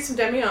I'm going to drink some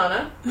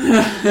Demiana.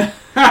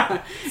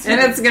 And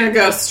it's going to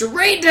go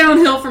straight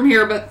downhill from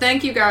here. But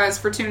thank you guys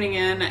for tuning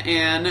in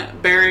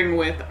and bearing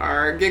with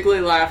our giggly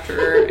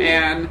laughter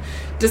and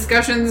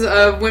discussions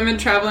of women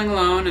traveling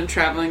alone and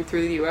traveling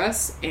through the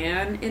U.S.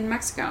 and in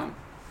Mexico.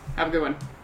 Have a good one.